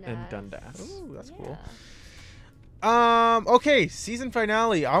Young and Dundas. Ooh, that's cool. Yeah. Okay, season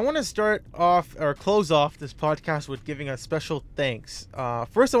finale. I want to start off or close off this podcast with giving a special thanks.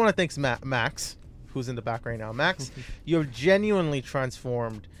 First, I want to thank Max, who's in the back right now. Max, you have genuinely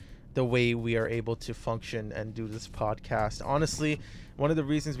transformed the way we are able to function and do this podcast. Honestly, one of the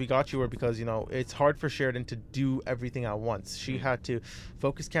reasons we got you were because, you know, it's hard for Sheridan to do everything at once. She had to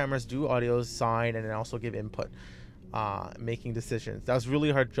focus cameras, do audio, sign, and then also give input, making decisions. That was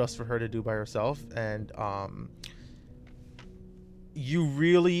really hard just for her to do by herself. And you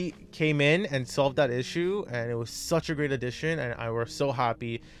really came in and solved that issue, and it was such a great addition, and I was so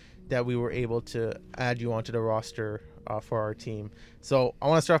happy that we were able to add you onto the roster for our team. So I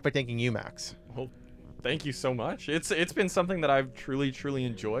want to start off by thanking you, Max. Well, thank you so much. It's been something that I've truly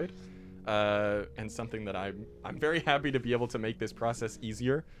enjoyed, and something that I'm very happy to be able to make this process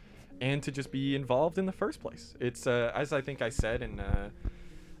easier, and to just be involved in the first place. It's as I think I said in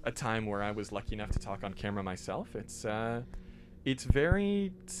a time where I was lucky enough to talk on camera myself. It's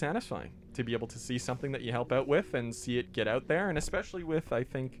very satisfying to be able to see something that you help out with and see it get out there, and especially with, I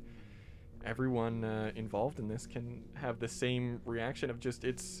think, everyone involved in this can have the same reaction of just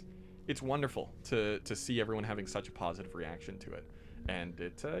it's wonderful to see everyone having such a positive reaction to it, and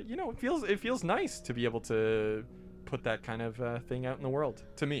it feels nice to be able to put that kind of thing out in the world.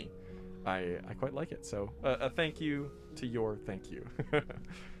 To me, I quite like it. So a thank you to your thank you.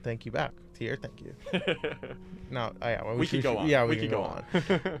 Thank you back to your thank you. No, well, we could go on. Yeah, we can could go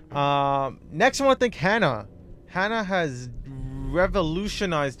on. Next, I want to thank Hannah. Hannah has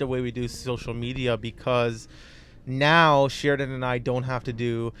revolutionized the way we do social media, because now Sheridan and I don't have to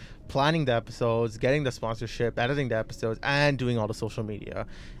do planning the episodes, getting the sponsorship, editing the episodes, and doing all the social media.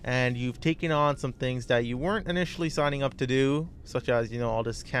 And you've taken on some things that you weren't initially signing up to do, such as, all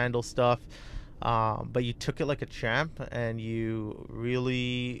this candle stuff. But you took it like a champ, and you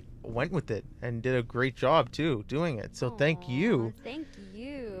really went with it and did a great job too doing it. So thank you. Aw, Thank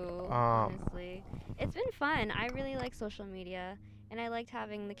you. Honestly, it's been fun. I really like social media, and I liked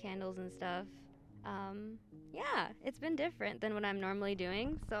having the candles and stuff. Yeah, it's been different than what I'm normally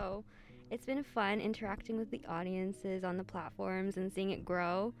doing. So, It's been fun interacting with the audiences on the platforms and seeing it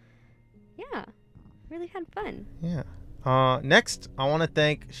grow. Yeah, really had fun. Yeah. Next, I want to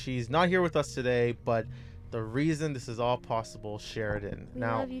thank, she's not here with us today, but the reason this is all possible, Sheridan. We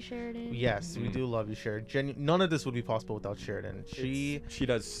Now, love you, Sheridan. yes, we do love you, Sheridan. None of this would be possible without Sheridan. She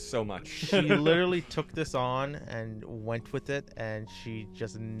does so much. she literally took this on and went with it, and she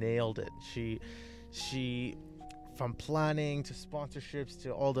just nailed it. She from planning to sponsorships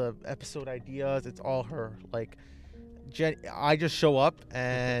to all the episode ideas, it's all her. Like, I just show up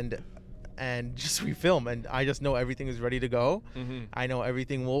and just we film, and I just know everything is ready to go. I know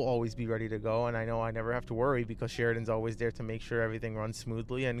everything will always be ready to go, and I know I never have to worry because Sheridan's always there to make sure everything runs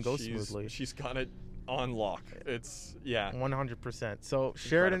smoothly and goes smoothly. She's got it on lock. It's 100%. So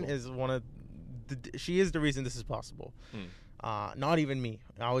Sheridan is she is the reason this is possible. Not even me.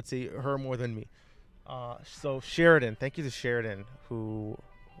 I would say her more than me. So Sheridan, thank you to Sheridan, who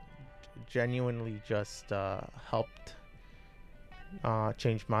genuinely just helped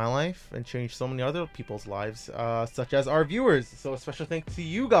changed my life and changed so many other people's lives, such as our viewers. So a special thanks to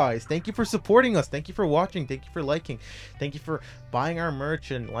you guys. Thank you for supporting us. Thank you for watching. Thank you for liking. Thank you for buying our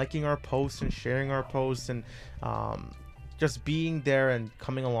merch and liking our posts and sharing our posts and just being there and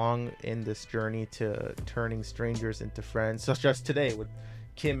coming along in this journey to turning strangers into friends, such as today with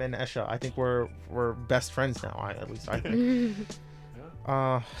Kim and Esha. I think we're best friends now. At least I think.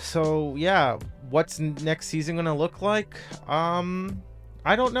 So yeah, what's next season gonna look like?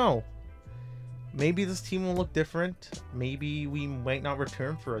 I don't know. Maybe this team will look different. Maybe we might not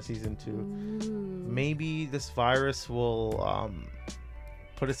return for a season 2. Maybe this virus will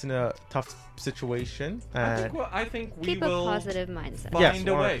put us in a tough situation. I think we Keep will a positive mindset. find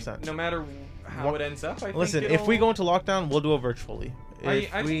a way, 100%. no matter how it ends up. Listen, if we go into lockdown, we'll do it virtually. I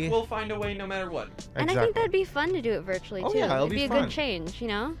think we'll find a way no matter what. And I think that'd be fun to do it virtually too. Yeah, it'll It'd be be a fun. good change, you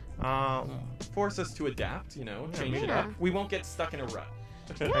know? Force us to adapt, change it Yeah. up. We won't get stuck in a rut.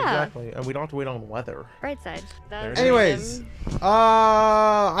 Yeah. Exactly, and we don't have to wait on weather. Bright side. Anyways,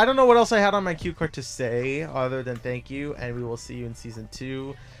 I don't know what else I had on my cue card to say other than thank you, and we will see you in season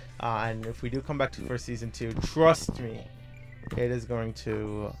 2. And if we do come back for season 2, trust me, it is going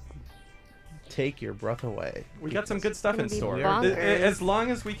to take your breath away. We got some good stuff in It's store. gonna be bonkers. As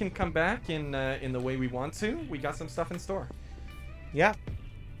long as we can come back in the way we want to, we got some stuff in store. Yeah.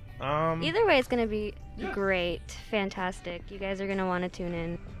 Either way, it's gonna be Yeah. great, fantastic. You guys are gonna want to tune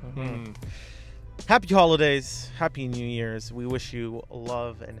in. Happy holidays, happy New Year's. We wish you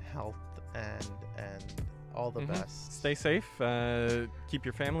love and health and all the best. Stay safe. Keep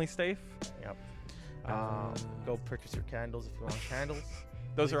your family safe. Yep. Go purchase your candles if you want candles.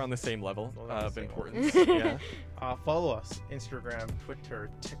 Those are on the same level Those are on the of same importance. level. Yeah. Follow us: Instagram, Twitter,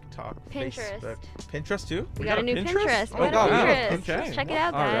 TikTok, Pinterest. Facebook, Pinterest too. We got a new Pinterest. Oh, We got God. a Wow. Pinterest. Okay. Check it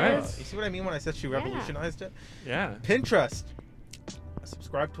out, All right. guys. You see what I mean when I said she revolutionized it? Yeah. Pinterest.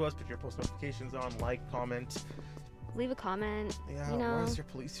 Subscribe to us. Put your post notifications on. Like, comment. Leave a comment. Yeah. You know. Why is your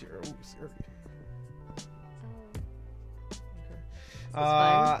police here? Ooh, scary.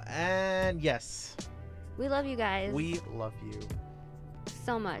 fun. And yes, We love you guys we love you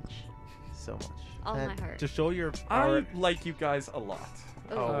so much. so much. All And my heart. To show your I power. like you guys a lot.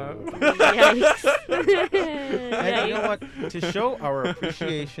 Oh. Yikes. And you know what? To show our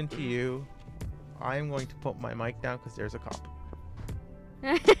appreciation to you, I am going to put my mic down because there's a cop.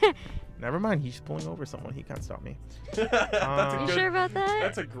 Never mind, he's pulling over someone. He can't stop me. That's a You good, sure about that?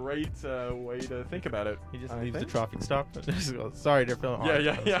 That's a great way to think about it. He just I leaves the think. traffic. traffic stop. Just goes, sorry, they're filming.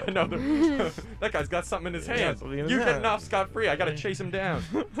 Yeah. No, that guy's got something in his Yeah, hand. something in his You're getting hand. off scot-free. I gotta chase him down.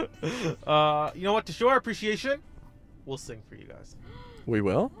 You know what? To show our appreciation, we'll sing for you guys. We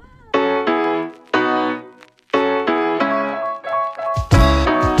will.